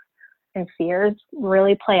things and fears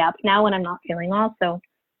really play up now when I'm not feeling well. So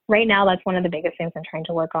right now, that's one of the biggest things I'm trying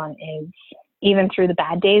to work on is even through the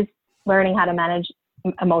bad days, learning how to manage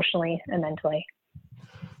emotionally and mentally.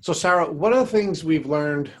 So, Sarah, one of the things we've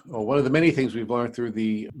learned, or one of the many things we've learned through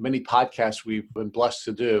the many podcasts we've been blessed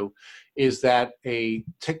to do, is that a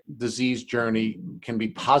tick disease journey can be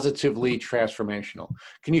positively transformational.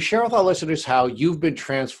 Can you share with our listeners how you've been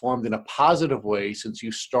transformed in a positive way since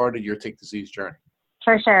you started your tick disease journey?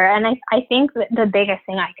 For sure. And I think that the biggest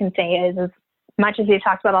thing I can say is as much as we've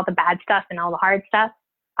talked about all the bad stuff and all the hard stuff,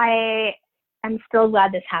 I am still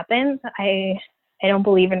glad this happened. I don't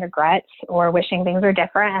believe in regrets or wishing things were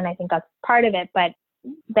different, and I think that's part of it. But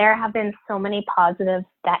there have been so many positives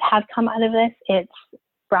that have come out of this. It's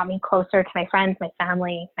brought me closer to my friends, my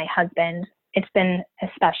family, my husband. It's been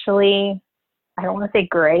especially, I don't want to say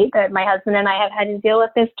great, that my husband and I have had to deal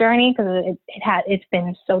with this journey because it's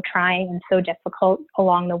been so trying and so difficult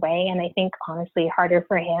along the way. And I think honestly harder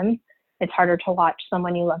for him. It's harder to watch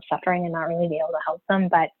someone you love suffering and not really be able to help them.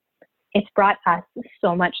 But it's brought us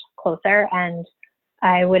so much closer, and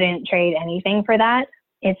I wouldn't trade anything for that.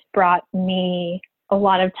 It's brought me a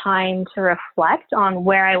lot of time to reflect on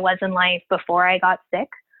where I was in life before I got sick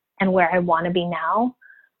and where I want to be now.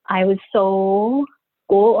 I was so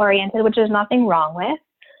goal-oriented, which there's nothing wrong with,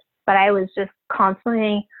 but I was just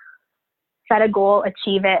constantly set a goal,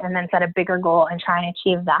 achieve it, and then set a bigger goal and try and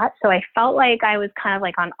achieve that. So I felt like I was kind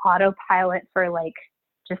of on autopilot for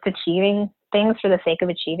just achieving things for the sake of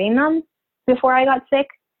achieving them before I got sick.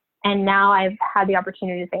 And now I've had the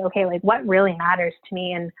opportunity to say, okay, what really matters to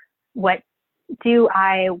me and what do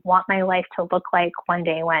I want my life to look like one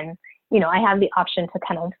day when, I have the option to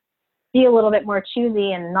kind of be a little bit more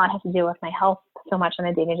choosy and not have to deal with my health so much on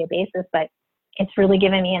a day-to-day basis. But it's really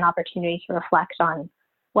given me an opportunity to reflect on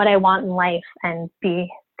what I want in life and be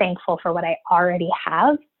thankful for what I already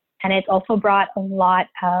have. And it's also brought a lot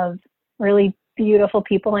of really beautiful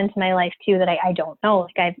people into my life too that I don't know.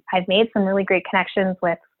 Like I've made some really great connections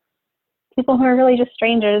with people who are really just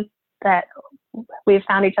strangers that we've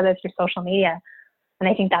found each other through social media. And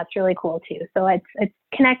I think that's really cool too. So it's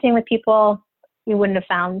connecting with people you wouldn't have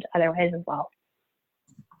found otherwise as well.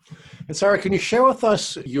 And Sarah, can you share with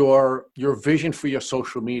us your vision for your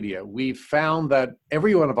social media? We've found that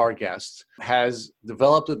every one of our guests has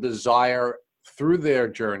developed a desire through their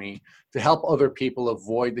journey to help other people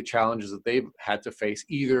avoid the challenges that they've had to face,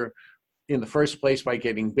 either in the first place by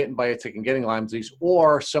getting bitten by a tick and getting Lyme disease,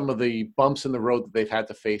 or some of the bumps in the road that they've had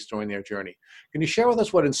to face during their journey. Can you share with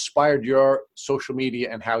us what inspired your social media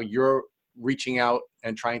and how you're reaching out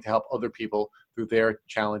and trying to help other people through their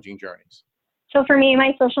challenging journeys? So for me,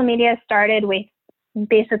 my social media started with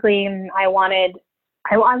basically I wanted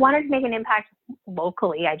to make an impact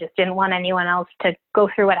locally. I just didn't want anyone else to go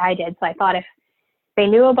through what I did. So I thought if they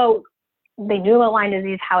knew about Lyme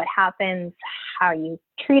disease, how it happens, how you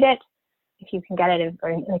treat it, if you can get it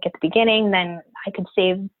or like at the beginning, then I could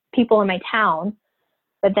save people in my town.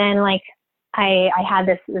 But then like I had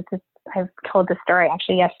this I've told this story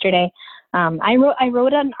actually yesterday. I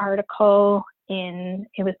wrote an article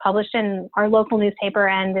it was published in our local newspaper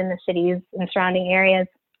and in the cities and surrounding areas.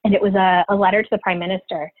 And it was a letter to the Prime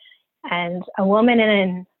Minister. And a woman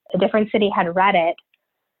in a different city had read it.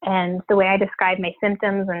 And the way I described my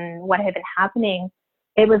symptoms and what had been happening,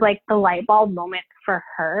 it was like the light bulb moment for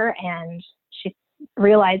her. And she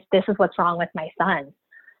realized this is what's wrong with my son.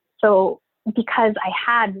 So because I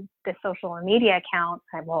had this social media account,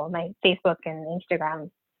 my Facebook and Instagram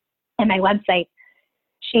and my website,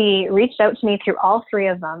 she reached out to me through all three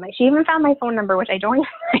of them. She even found my phone number, which I don't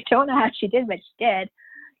know how she did, but she did.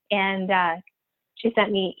 And she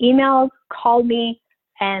sent me emails, called me,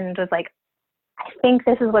 and was like, I think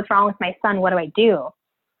this is what's wrong with my son. What do I do?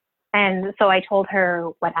 And so I told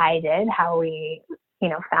her what I did, how we,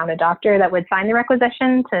 found a doctor that would sign the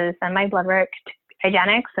requisition to send my blood work to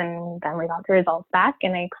IGeneX, and then we got the results back,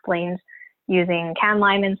 and I explained using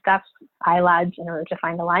CanLyme and stuff, iLads, in order to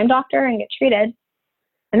find a Lyme doctor and get treated.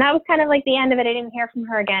 And that was kind of like the end of it. I didn't hear from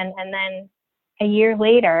her again. And then a year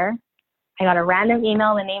later, I got a random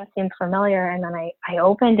email. The name seemed familiar. And then I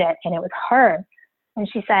opened it and it was her. And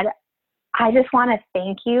she said, I just want to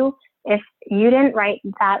thank you. If you didn't write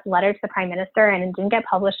that letter to the Prime Minister and it didn't get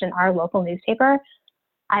published in our local newspaper,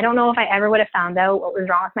 I don't know if I ever would have found out what was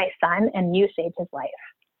wrong with my son, and you saved his life.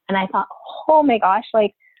 And I thought, oh my gosh,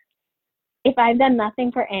 like if I've done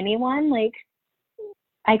nothing for anyone, like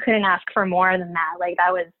I couldn't ask for more than that. Like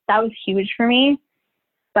that was huge for me.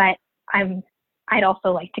 But I'd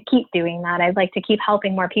also like to keep doing that. I'd like to keep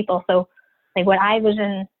helping more people. So like what I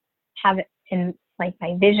have in like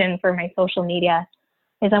my vision for my social media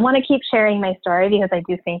is I want to keep sharing my story, because I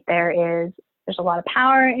do think there's a lot of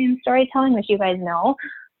power in storytelling, which you guys know.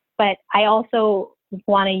 But I also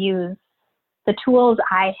want to use the tools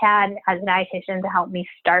I had as a dietitian to help me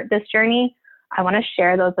start this journey. I want to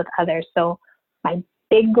share those with others. So my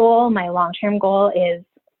big goal, my long-term goal, is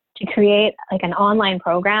to create like an online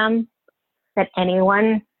program that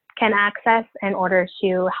anyone can access in order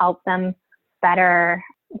to help them better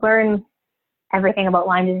learn everything about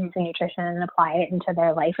Lyme disease and nutrition and apply it into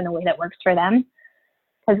their life in a way that works for them.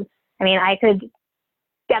 Because, I could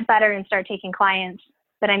get better and start taking clients,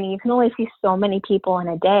 but you can only see so many people in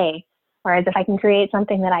a day. Whereas if I can create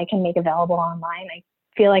something that I can make available online, I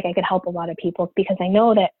feel like I could help a lot of people, because I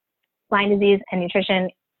know that Lyme disease and nutrition,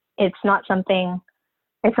 it's not something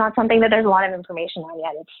that there's a lot of information on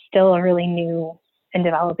yet. It's still a really new and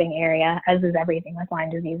developing area, as is everything with Lyme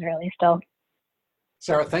disease really still.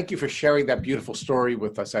 Sarah, thank you for sharing that beautiful story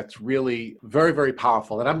with us. That's really very, very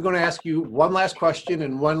powerful. And I'm going to ask you one last question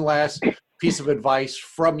and one last piece of advice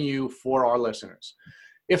from you for our listeners.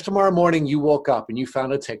 If tomorrow morning you woke up and you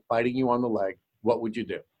found a tick biting you on the leg, what would you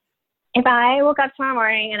do? If I woke up tomorrow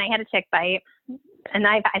morning and I had a tick bite, and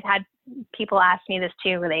I've had people ask me this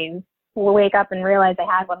too, where they will wake up and realize they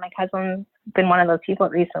had one. My cousin's been one of those people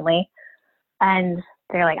recently, and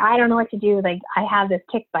they're like, I don't know what to do. Like, I have this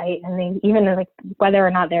tick bite, and they, even like whether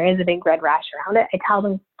or not there is a big red rash around it, I tell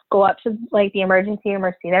them go up to like the emergency room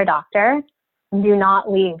or see their doctor, and do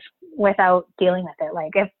not leave without dealing with it.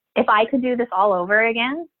 Like if I could do this all over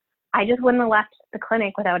again, I just wouldn't have left the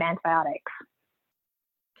clinic without antibiotics.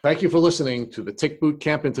 Thank you for listening to the Tick Boot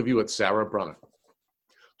Camp interview with Sarah Brunner.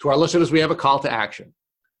 To our listeners, we have a call to action.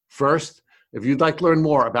 First, if you'd like to learn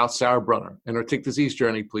more about Sarah Brunner and her tick disease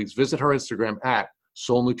journey, please visit her Instagram at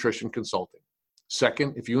Soul Nutrition Consulting.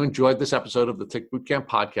 Second, if you enjoyed this episode of the Tick Boot Camp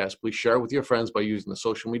podcast, please share it with your friends by using the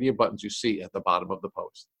social media buttons you see at the bottom of the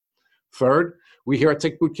post. Third, we here at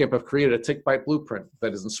Tick Bootcamp have created a Tick Bite blueprint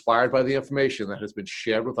that is inspired by the information that has been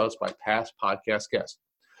shared with us by past podcast guests.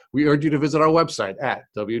 We urge you to visit our website at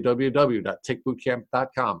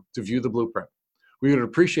www.tickbootcamp.com to view the blueprint. We would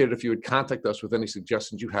appreciate it if you would contact us with any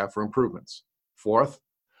suggestions you have for improvements. Fourth,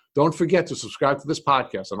 don't forget to subscribe to this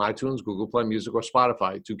podcast on iTunes, Google Play Music, or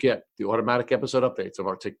Spotify to get the automatic episode updates of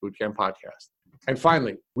our Tick Bootcamp podcast. And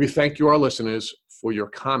finally, we thank you, our listeners, for your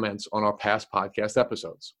comments on our past podcast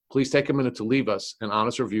episodes. Please take a minute to leave us an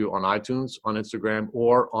honest review on iTunes, on Instagram,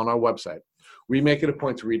 or on our website. We make it a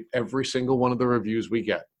point to read every single one of the reviews we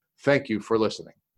get. Thank you for listening.